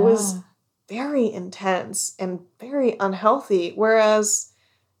it was very intense and very unhealthy. Whereas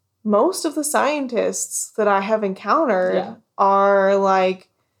most of the scientists that I have encountered are like,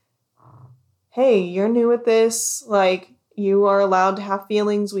 hey, you're new at this. Like, you are allowed to have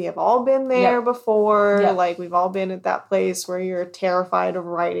feelings. We have all been there before. Like, we've all been at that place where you're terrified of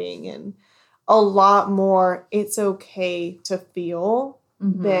writing, and a lot more it's okay to feel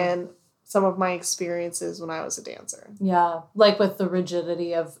than some of my experiences when I was a dancer. Yeah. Like with the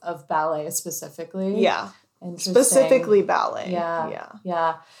rigidity of ballet specifically. Yeah. Specifically ballet.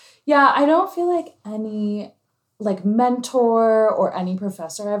 Yeah. I don't feel like any like mentor or any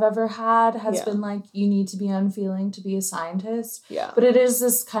professor I've ever had has been like, you need to be unfeeling to be a scientist. Yeah. But it is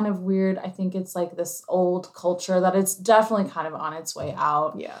this kind of weird, I think it's like this old culture that it's definitely kind of on its way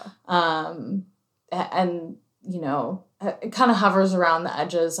out. Yeah. And, you know, it kind of hovers around the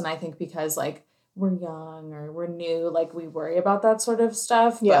edges. And I think because like we're young or we're new, like we worry about that sort of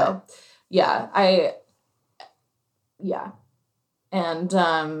stuff. Yeah. But And,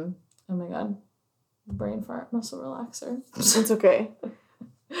 oh my God. Brain fart, muscle relaxer. It's okay.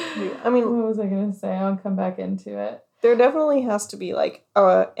 I mean, what was I going to say? I'll come back into it. There definitely has to be like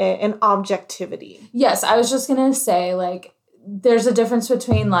an objectivity. Yes, I was just going to say like there's a difference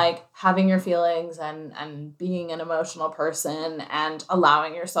between like having your feelings and being an emotional person and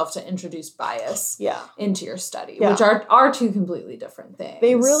allowing yourself to introduce bias into your study, which are two completely different things.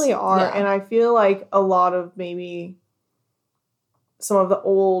 They really are. Yeah. And I feel like a lot of maybe some of the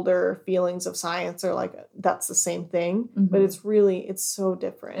older feelings of science are like, that's the same thing, but it's so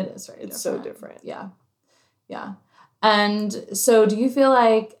different. It is very different. It's so different. Yeah. Yeah. And so do you feel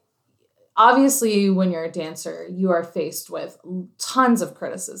like, obviously when you're a dancer, you are faced with tons of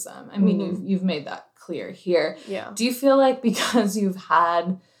criticism. I mean, you've made that clear here. Yeah. Do you feel like because you've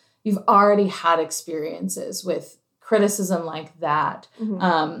already had experiences with criticism like that,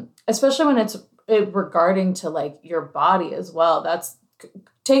 especially when it's regarding to like your body as well, that's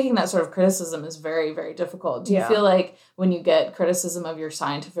taking that sort of criticism is very, very difficult. Do you feel like when you get criticism of your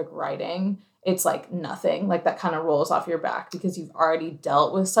scientific writing, it's like nothing, like that kind of rolls off your back because you've already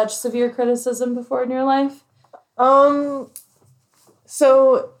dealt with such severe criticism before in your life?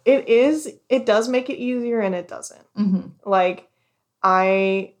 So it does make it easier and it doesn't. Like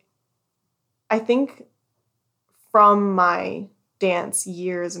I think from my dance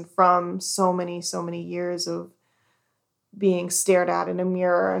years and from so many years of being stared at in a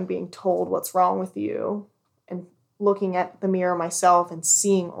mirror and being told what's wrong with you and looking at the mirror myself and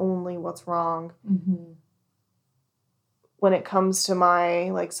seeing only what's wrong. When it comes to my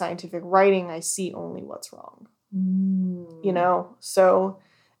like scientific writing, I see only what's wrong. You know, so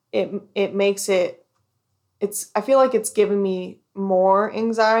it makes I feel like it's given me more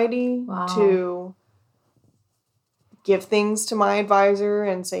anxiety to give things to my advisor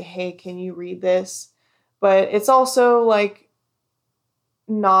and say, hey, can you read this? But it's also like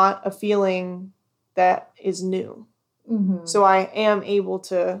not a feeling that is new. So I am able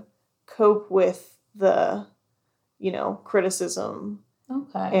to cope with the, you know, criticism.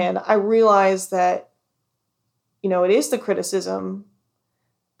 Okay. And I realize that, you know, it is the criticism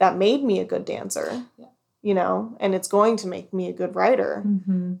that made me a good dancer. you know, and it's going to make me a good writer.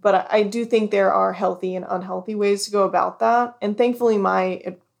 Mm-hmm. But I do think there are healthy and unhealthy ways to go about that. And thankfully,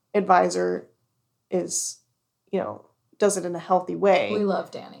 my advisor is, you know, does it in a healthy way. We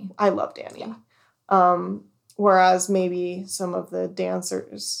love Danny. I love Danny. Yeah. Whereas maybe some of the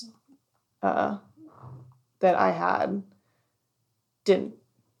dancers that I had didn't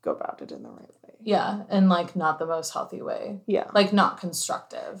go about it in the right way. Yeah, and like not the most healthy way. Yeah. Like not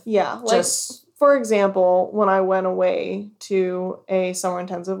constructive. Yeah. Like, for example, when I went away to a summer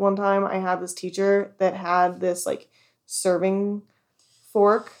intensive one time, I had this teacher that had this like serving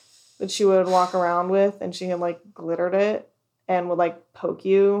fork that she would walk around with, and she had like glittered it and would like poke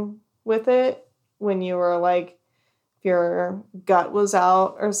you with it when you were like, if your gut was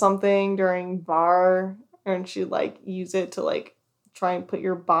out or something during bar, and she'd like use it to like try and put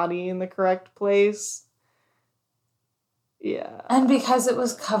your body in the correct place. Yeah. And because it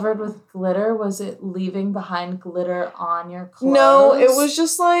was covered with glitter, was it leaving behind glitter on your clothes? No, it was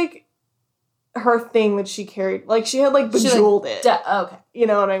just like her thing that she carried. Like she had like bejeweled it. Okay. You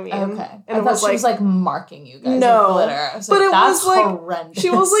know what I mean? Okay. And I thought she was like marking you guys with glitter. I was like, but it that's was like horrendous.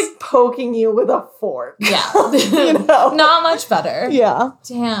 She was like poking you with a fork. Yeah. You know? Not much better. Yeah.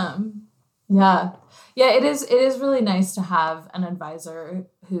 Damn. Yeah. Yeah, it is really nice to have an advisor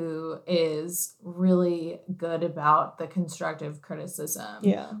who is really good about the constructive criticism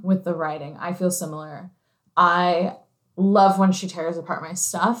with the writing. I feel similar. I love when she tears apart my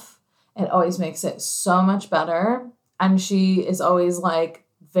stuff. It always makes it so much better. And she is always like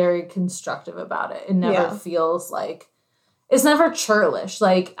very constructive about it. It never feels like, it's never churlish.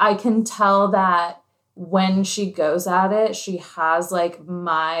 Like I can tell that when she goes at it, she has like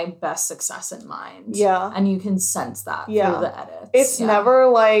my best success in mind. Yeah. And you can sense that through the edits. It's never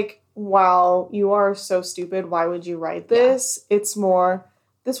like, wow, you are so stupid. Why would you write this? Yeah. It's more,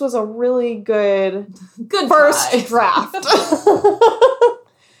 this was a really good first draft.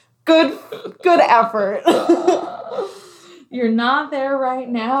 Good effort. You're not there right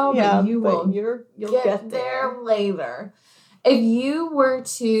now, but you will you'll get there later. If you were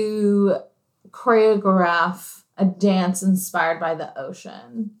to choreograph a dance inspired by the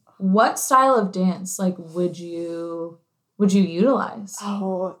ocean, what style of dance like would you utilize?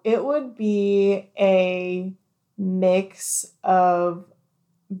 Oh, it would be a mix of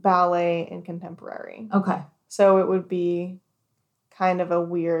ballet and contemporary. Okay. So it would be kind of a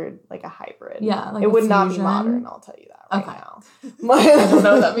weird, like a hybrid. Yeah, like it would not be modern, I'll tell you that right now. I don't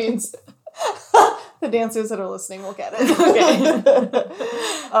know what that means. The dancers that are listening will get it.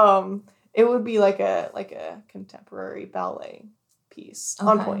 Okay. It would be like a contemporary ballet piece. Okay.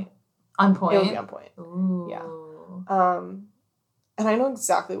 On point. On point? It would be on point. Ooh. Yeah. And I know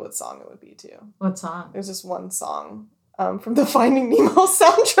exactly what song it would be too. What song? There's this one song from the Finding Nemo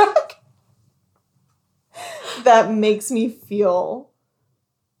soundtrack that makes me feel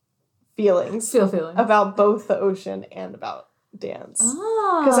feelings about both the ocean and about dance.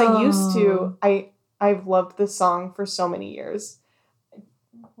 Because I've loved this song for so many years.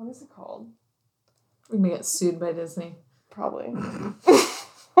 What is it called? We're gonna get sued by Disney. Probably. I'm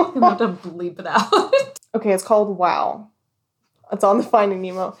gonna have to bleep it out. Okay, it's called Wow. It's on the Finding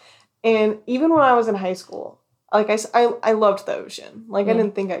Nemo. And even when I was in high school, like I loved the ocean. Like I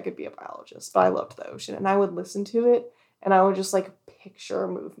didn't think I could be a biologist, but I loved the ocean. And I would listen to it and I would just like picture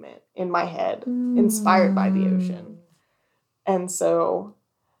movement in my head inspired by the ocean. And so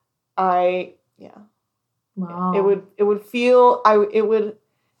wow. It would feel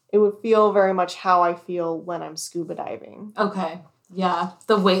very much how I feel when I'm scuba diving. Okay. Yeah.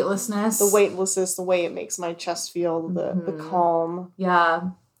 The weightlessness, the way it makes my chest feel, the calm. Yeah.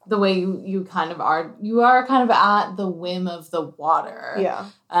 The way you kind of are. You are kind of at the whim of the water. Yeah.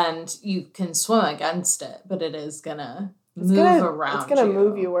 And you can swim against it, but it is gonna move around. It's gonna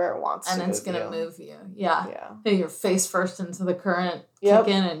move you where it wants to. And it's gonna move you. Yeah. Yeah. You're face first into the current, kick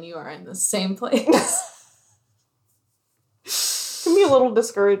in, and you are in the same place. It can be a little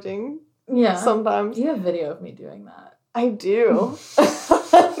discouraging. Yeah. Sometimes. You have video of me doing that. I do.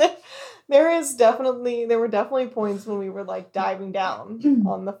 There were definitely points when we were like diving down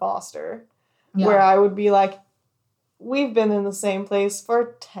on the Foster where I would be like, we've been in the same place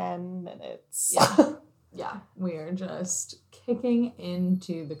for 10 minutes. Yeah. Yeah. We are just kicking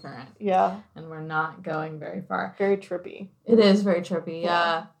into the current. Yeah. And we're not going very far. Very trippy. It is very trippy.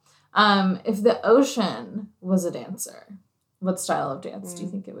 Yeah. If the ocean was a dancer, what style of dance do you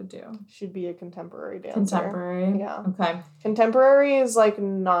think it would do? Should be a contemporary dancer. Contemporary? Yeah. Okay. Contemporary is, like,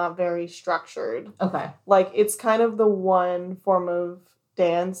 not very structured. Okay. Like, it's kind of the one form of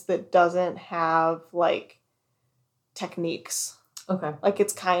dance that doesn't have, like, techniques. Okay. Like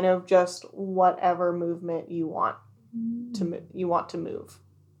it's kind of just whatever movement you want to move.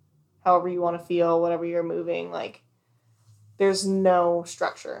 However you want to feel, whatever you're moving, like there's no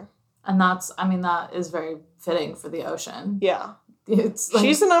structure. And that is very fitting for the ocean. Yeah. It's like,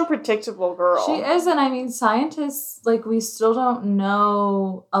 she's an unpredictable girl. She is, and scientists, like, we still don't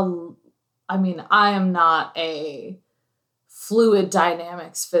know I am not a fluid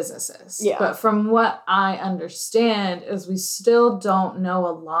dynamics physicist. Yeah. But from what I understand is we still don't know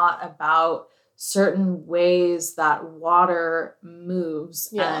a lot about certain ways that water moves.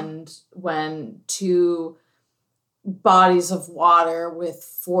 Yeah. And when two bodies of water with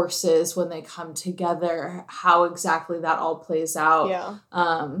forces, when they come together, how exactly that all plays out. Yeah.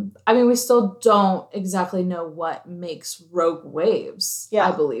 We still don't exactly know what makes rogue waves. Yeah.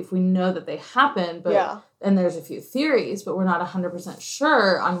 I believe we know that they happen, but and there's a few theories, but we're not 100%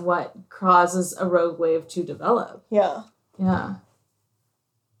 sure on what causes a rogue wave to develop. Yeah.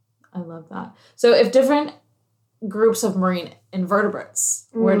 I love that. So if different groups of marine invertebrates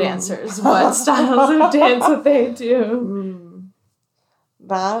were dancers, what styles of dance would they do?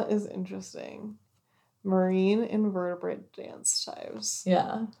 That is interesting. Marine invertebrate dance types.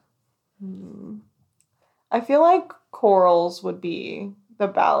 Yeah. I feel like corals would be the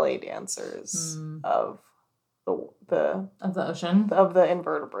ballet dancers of the ocean, of the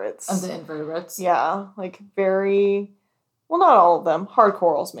invertebrates. Of the invertebrates. Yeah, like very, well, not all of them. Hard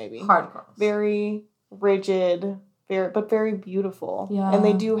corals, maybe. Hard corals. Very rigid, but very beautiful. Yeah. And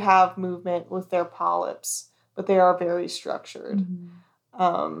they do have movement with their polyps, but they are very structured.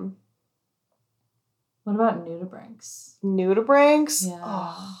 What about nudibranchs? Nudibranchs? Yeah.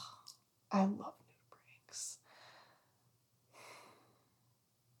 Oh, I love nudibranchs.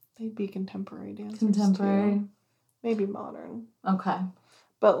 They'd be contemporary dancers. Contemporary. Too. Maybe modern. Okay.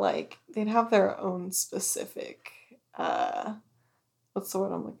 But like they'd have their own specific what's the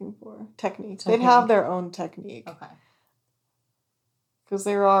word I'm looking for? Technique. They'd have their own technique. Okay. Because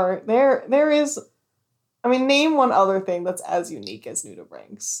there is, name one other thing that's as unique as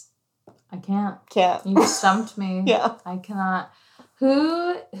nudibranchs. I can't. You stumped me. Yeah. I cannot.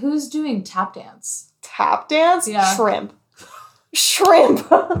 Who's doing tap dance? Tap dance? Yeah. Shrimp.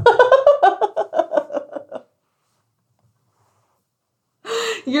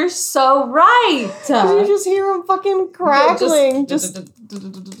 You're so right. You just hear them fucking crackling, just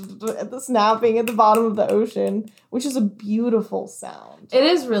at the snapping at the bottom of the ocean, which is a beautiful sound. It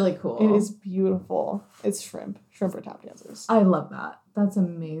is really cool. It is beautiful. It's shrimp. Shrimp are tap dancers. I love that. That's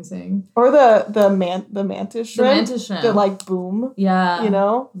amazing. Or the mantis shrimp. The mantis shrimp. That like boom. Yeah. You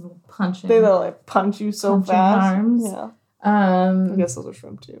know? Punching. They'll like punch you so punching fast. Arms. Yeah. I guess those are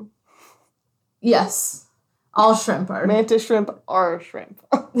shrimp too. Yes. All shrimp are. Mantis shrimp are shrimp.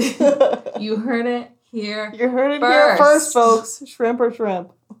 You heard it here. You heard it here first, folks. Shrimp are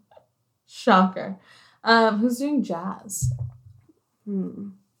shrimp. Shocker. Who's doing jazz?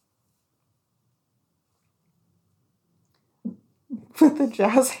 With the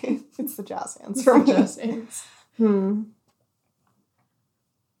jazz hands. It's the jazz hands for me. Jazz hands.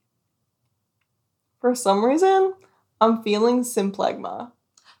 For some reason, I'm feeling symplegma.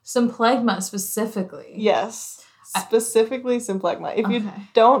 Symplegma specifically. Yes. Specifically symplegma. If you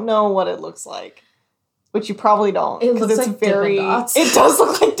don't know what it looks like, which you probably don't. It looks like Dippin' Dots. It does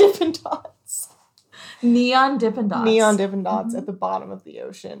look like Dippin' Dots. Neon Dippin' Dots. Neon Dippin' Dots at the bottom of the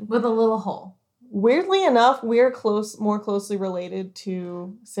ocean. With a little hole. Weirdly enough, we're more closely related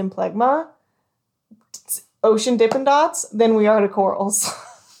to symplegma, ocean Dippin' Dots, than we are to corals.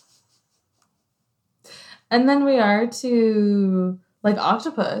 And then we are to, like,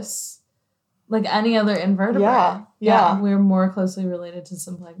 octopus. Like any other invertebrate. Yeah. We're more closely related to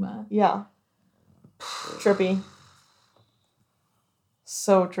symplegma. Yeah. Trippy.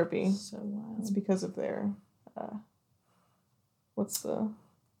 So trippy. So wild. It's because of their, what's the...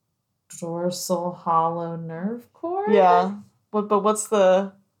 dorsal hollow nerve cord? Yeah. But what's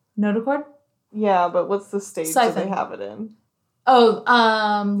the... Notochord? Yeah, but what's the stage Siphon. that they have it in? Oh,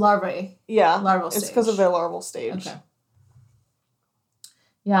 larvae. Yeah. Larval stage. It's because of their larval stage. Okay.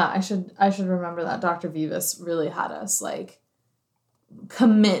 Yeah, I should remember that. Dr. Vivas really had us, like,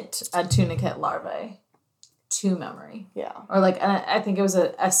 commit a tunicate larvae to memory. Yeah. Or, like, and I think it was a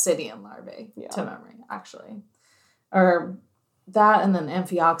ascidian larvae to memory, actually. Or that and then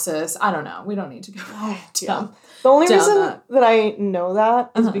Amphioxus. I don't know. We don't need to go down. The only reason that I know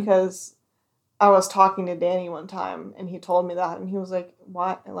that is because I was talking to Danny one time and he told me that and he was like,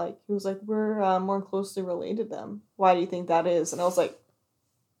 "Why?" Like he was like, "We're more closely related to them. Why do you think that is?" And I was like,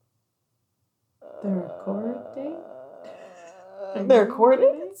 "Their chordate? Their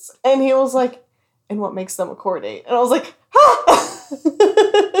chordates?" And he was like, "And what makes them a chordate?" And I was like, "Ha!"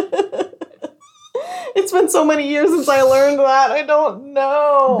 It's been so many years since I learned that. I don't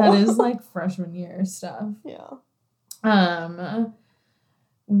know. That is like freshman year stuff. Yeah.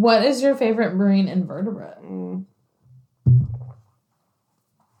 What is your favorite marine invertebrate?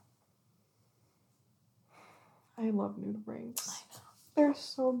 I love nudibranchs. I know. They're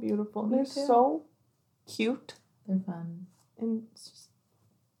so beautiful. Me They're too. so cute. They're fun. And it's just...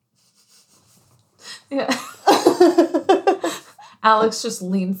 Yeah. Alex just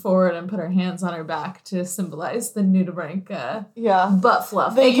leaned forward and put her hands on her back to symbolize the nudibranch butt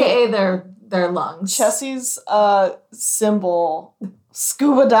fluff, aka their lungs. Chessie's symbol,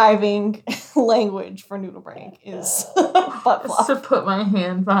 scuba diving language for nudibranch is butt fluff. To put my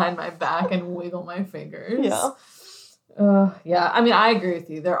hand behind my back and wiggle my fingers. Yeah. Yeah. I mean, I agree with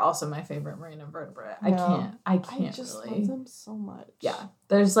you. They're also my favorite marine invertebrate. Yeah. I can't I just really. love them so much. Yeah.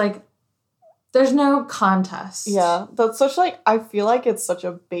 There's no contest. Yeah. That's such I feel like it's such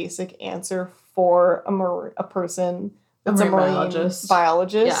a basic answer for a person that's a marine biologist.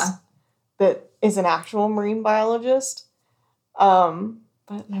 Yeah. That is an actual marine biologist.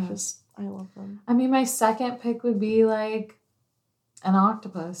 But Yeah. I love them. I mean, my second pick would be like an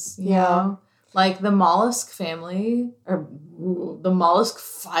octopus. You Yeah. know? Like the mollusk family, or the mollusk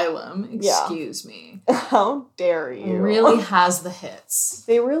phylum, excuse me. How dare you? Really has the hits.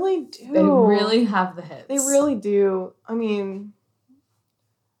 They really do. They really have the hits. They really do. I mean...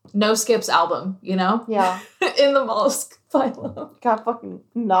 No Skips album, you know? Yeah. In the mollusk phylum. Got fucking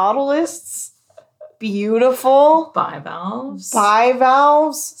nautilus. Beautiful. Bivalves.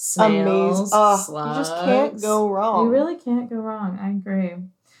 Snails. Amazing. Slugs. You just Slugs. can't go wrong. You really can't go wrong. I agree.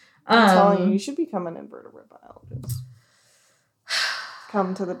 I'm telling you should become an invertebrate biologist.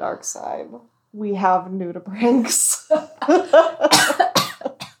 Come to the dark side. We have nudibranchs.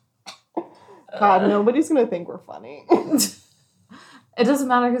 God, nobody's gonna think we're funny. It doesn't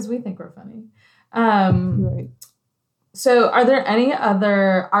matter because we think we're funny. Right. So are there any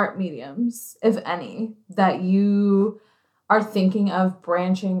other art mediums, if any, that you are thinking of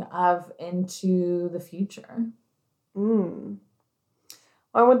branching of into the future?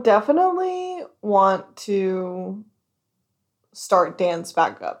 I would definitely want to start dance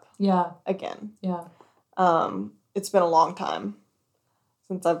back up. Yeah. Again. Yeah. It's been a long time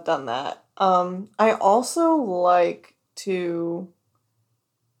since I've done that. I also like to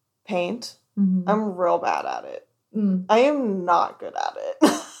paint. Mm-hmm. I'm real bad at it. I am not good at it.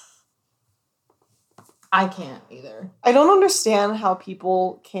 I can't either. I don't understand how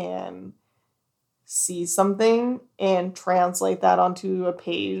people can see something and translate that onto a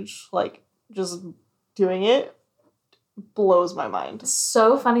page. Like, just doing it blows my mind.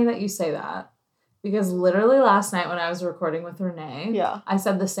 So funny that you say that, because literally last night when I was recording with Renee, I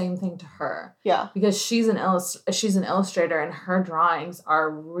said the same thing to her. Yeah. Because she's an illustrator and her drawings are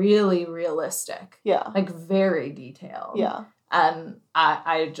really realistic. Yeah. Like very detailed. Yeah. And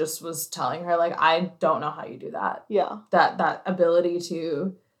I just was telling her, like, I don't know how you do that. Yeah. That ability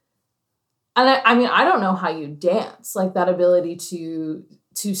to... And I mean, I don't know how you dance. Like, that ability to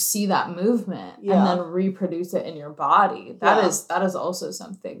see that movement and then reproduce it in your body. That is also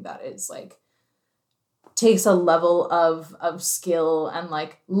something that is, like, takes a level of skill and,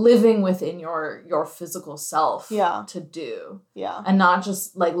 like, living within your physical self to do. Yeah. And not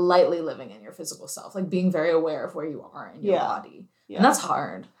just, like, lightly living in your physical self. Like, being very aware of where you are in your body. Yeah. And that's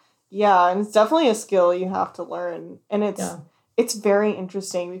hard. Yeah, and it's definitely a skill you have to learn. And it's very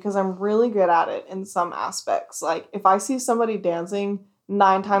interesting because I'm really good at it in some aspects. Like, if I see somebody dancing,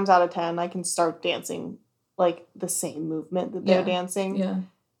 9 times out of 10, I can start dancing, like, the same movement that they're dancing. Yeah.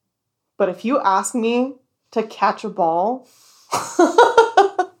 But if you ask me to catch a ball,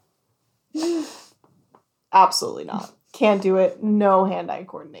 absolutely not. Can't do it. No hand-eye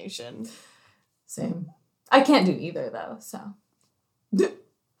coordination. Same. I can't do either, though, so.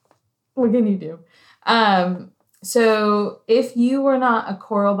 What can you do? So if you were not a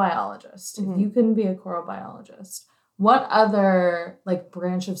coral biologist, if you couldn't be a coral biologist, what other, like,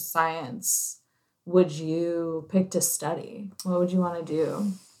 branch of science would you pick to study? What would you want to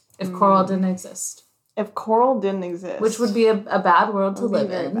do if coral didn't exist? If coral didn't exist. Which would be a bad world to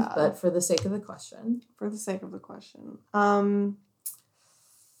live in, but for the sake of the question. For the sake of the question. I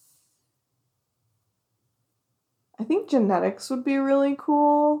think genetics would be really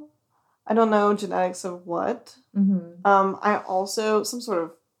cool. I don't know genetics of what. I also, some sort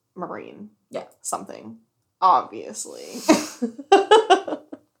of marine. Yeah. Something. Obviously.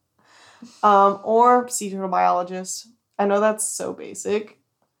 Or sea turtle biologist. I know that's so basic.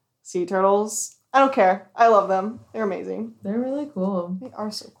 Sea turtles. I don't care. I love them. They're amazing. They're really cool. They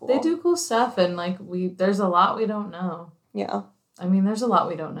are so cool. They do cool stuff, and, like, there's a lot we don't know. Yeah. I mean, there's a lot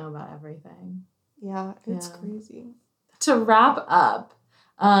we don't know about everything. Yeah, it's crazy. To wrap up,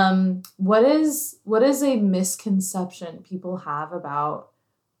 what is a misconception people have about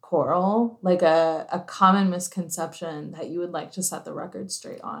coral? Like a common misconception that you would like to set the record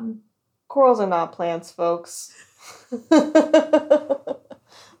straight on? Corals are not plants, folks. They're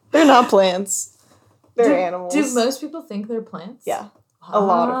not plants. They're animals. Do most people think they're plants? Yeah. A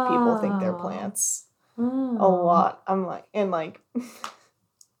lot of people think they're plants. A lot. I'm like, and like,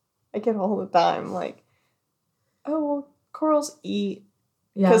 I get all the time, like, oh, well, corals eat.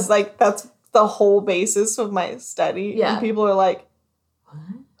 Yeah. Because, like, that's the whole basis of my study. Yeah. And people are like,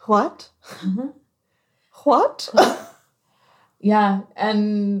 what? What? Yeah.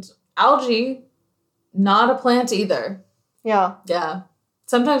 And algae, not a plant either. Yeah. Yeah.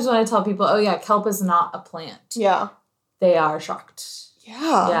 Sometimes when I tell people, oh, yeah, kelp is not a plant. Yeah. They are shocked.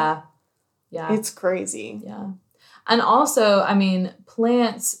 Yeah. Yeah. Yeah. It's crazy. Yeah. And also, I mean,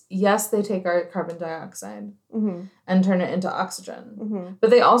 plants, yes, they take our carbon dioxide and turn it into oxygen. But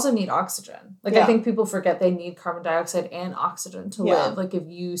they also need oxygen. Like, I think people forget they need carbon dioxide and oxygen to live. Like, if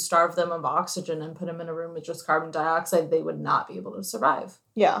you starve them of oxygen and put them in a room with just carbon dioxide, they would not be able to survive.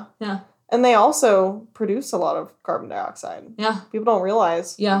 Yeah. Yeah. And they also produce a lot of carbon dioxide. Yeah. People don't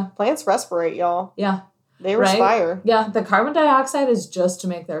realize. Yeah. Plants respirate, y'all. Yeah. They respire. Right? Yeah. The carbon dioxide is just to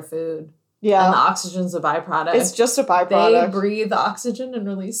make their food. Yeah. And the oxygen's a byproduct. It's just a byproduct. They breathe oxygen and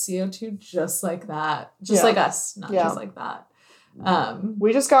release CO2 just like that. Just like us. Not just like that.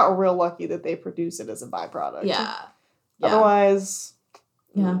 We just got real lucky that they produce it as a byproduct. Yeah. Otherwise.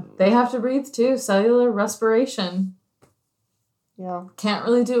 Yeah. They have to breathe too. Cellular respiration. Yeah. Can't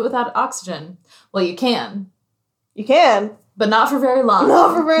really do it without oxygen. Well, you can. You can. But not for very long.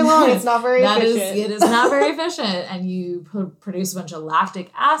 Not for very long. It's not very efficient. It is not very efficient. And you produce a bunch of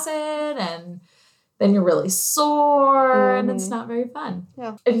lactic acid and then you're really sore and it's not very fun.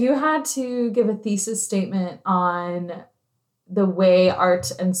 Yeah. If you had to give a thesis statement on the way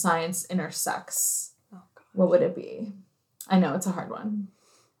art and science intersects, what would it be? I know it's a hard one.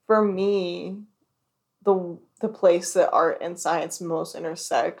 For me, the place that art and science most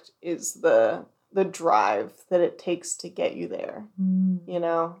intersect is the drive that it takes to get you there. You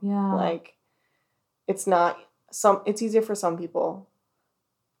know? Yeah. Like, it's easier for some people.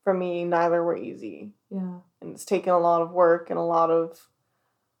 For me, neither were easy. Yeah. And it's taken a lot of work and a lot of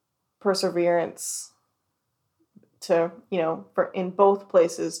perseverance to, in both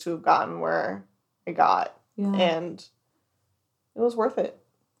places to have gotten where I got. Yeah. And it was worth it.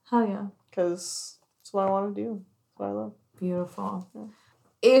 Hell yeah. Because it's what I want to do. It's what I love. Beautiful. Yeah.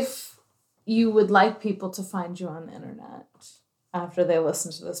 If you would like people to find you on the internet after they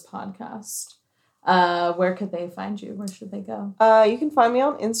listen to this podcast, where could they find you? Where should they go? You can find me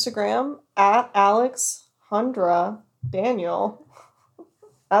on Instagram at Alejandra Daniel.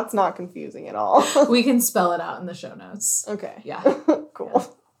 That's not confusing at all. We can spell it out in the show notes. Okay. Yeah. Cool. Yeah.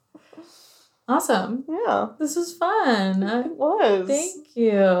 Awesome. Yeah. This was fun. It was. Thank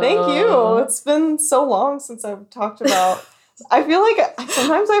you. Thank you. It's been so long since I've talked about... I feel like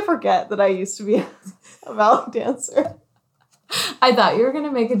sometimes I forget that I used to be a ballet dancer. I thought you were going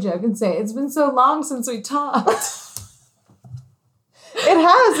to make a joke and say, it's been so long since we talked. It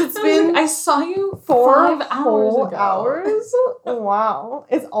has. It's been... I saw you 4 hours hours. Wow.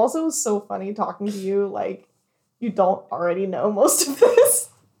 It's also so funny talking to you like you don't already know most of this.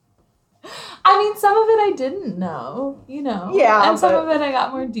 I mean, some of it I didn't know, Yeah. And some of it I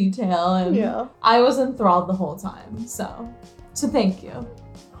got more detail, and I was enthralled the whole time. So thank you.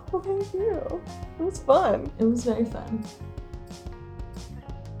 Well, thank you. It was fun. It was very fun.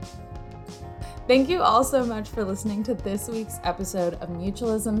 Thank you all so much for listening to this week's episode of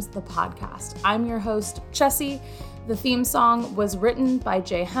Mutualisms, the podcast. I'm your host, Chessie. The theme song was written by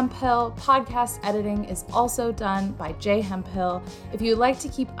Jay Hemphill. Podcast editing is also done by Jay Hemphill. If you'd like to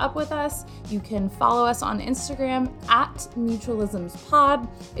keep up with us, you can follow us on Instagram at mutualismspod.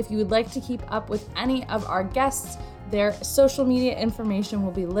 If you would like to keep up with any of our guests, their social media information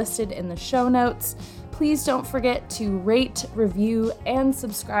will be listed in the show notes. Please don't forget to rate, review, and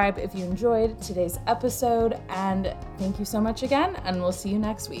subscribe if you enjoyed today's episode. And thank you so much again, and we'll see you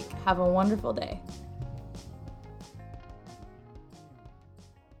next week. Have a wonderful day.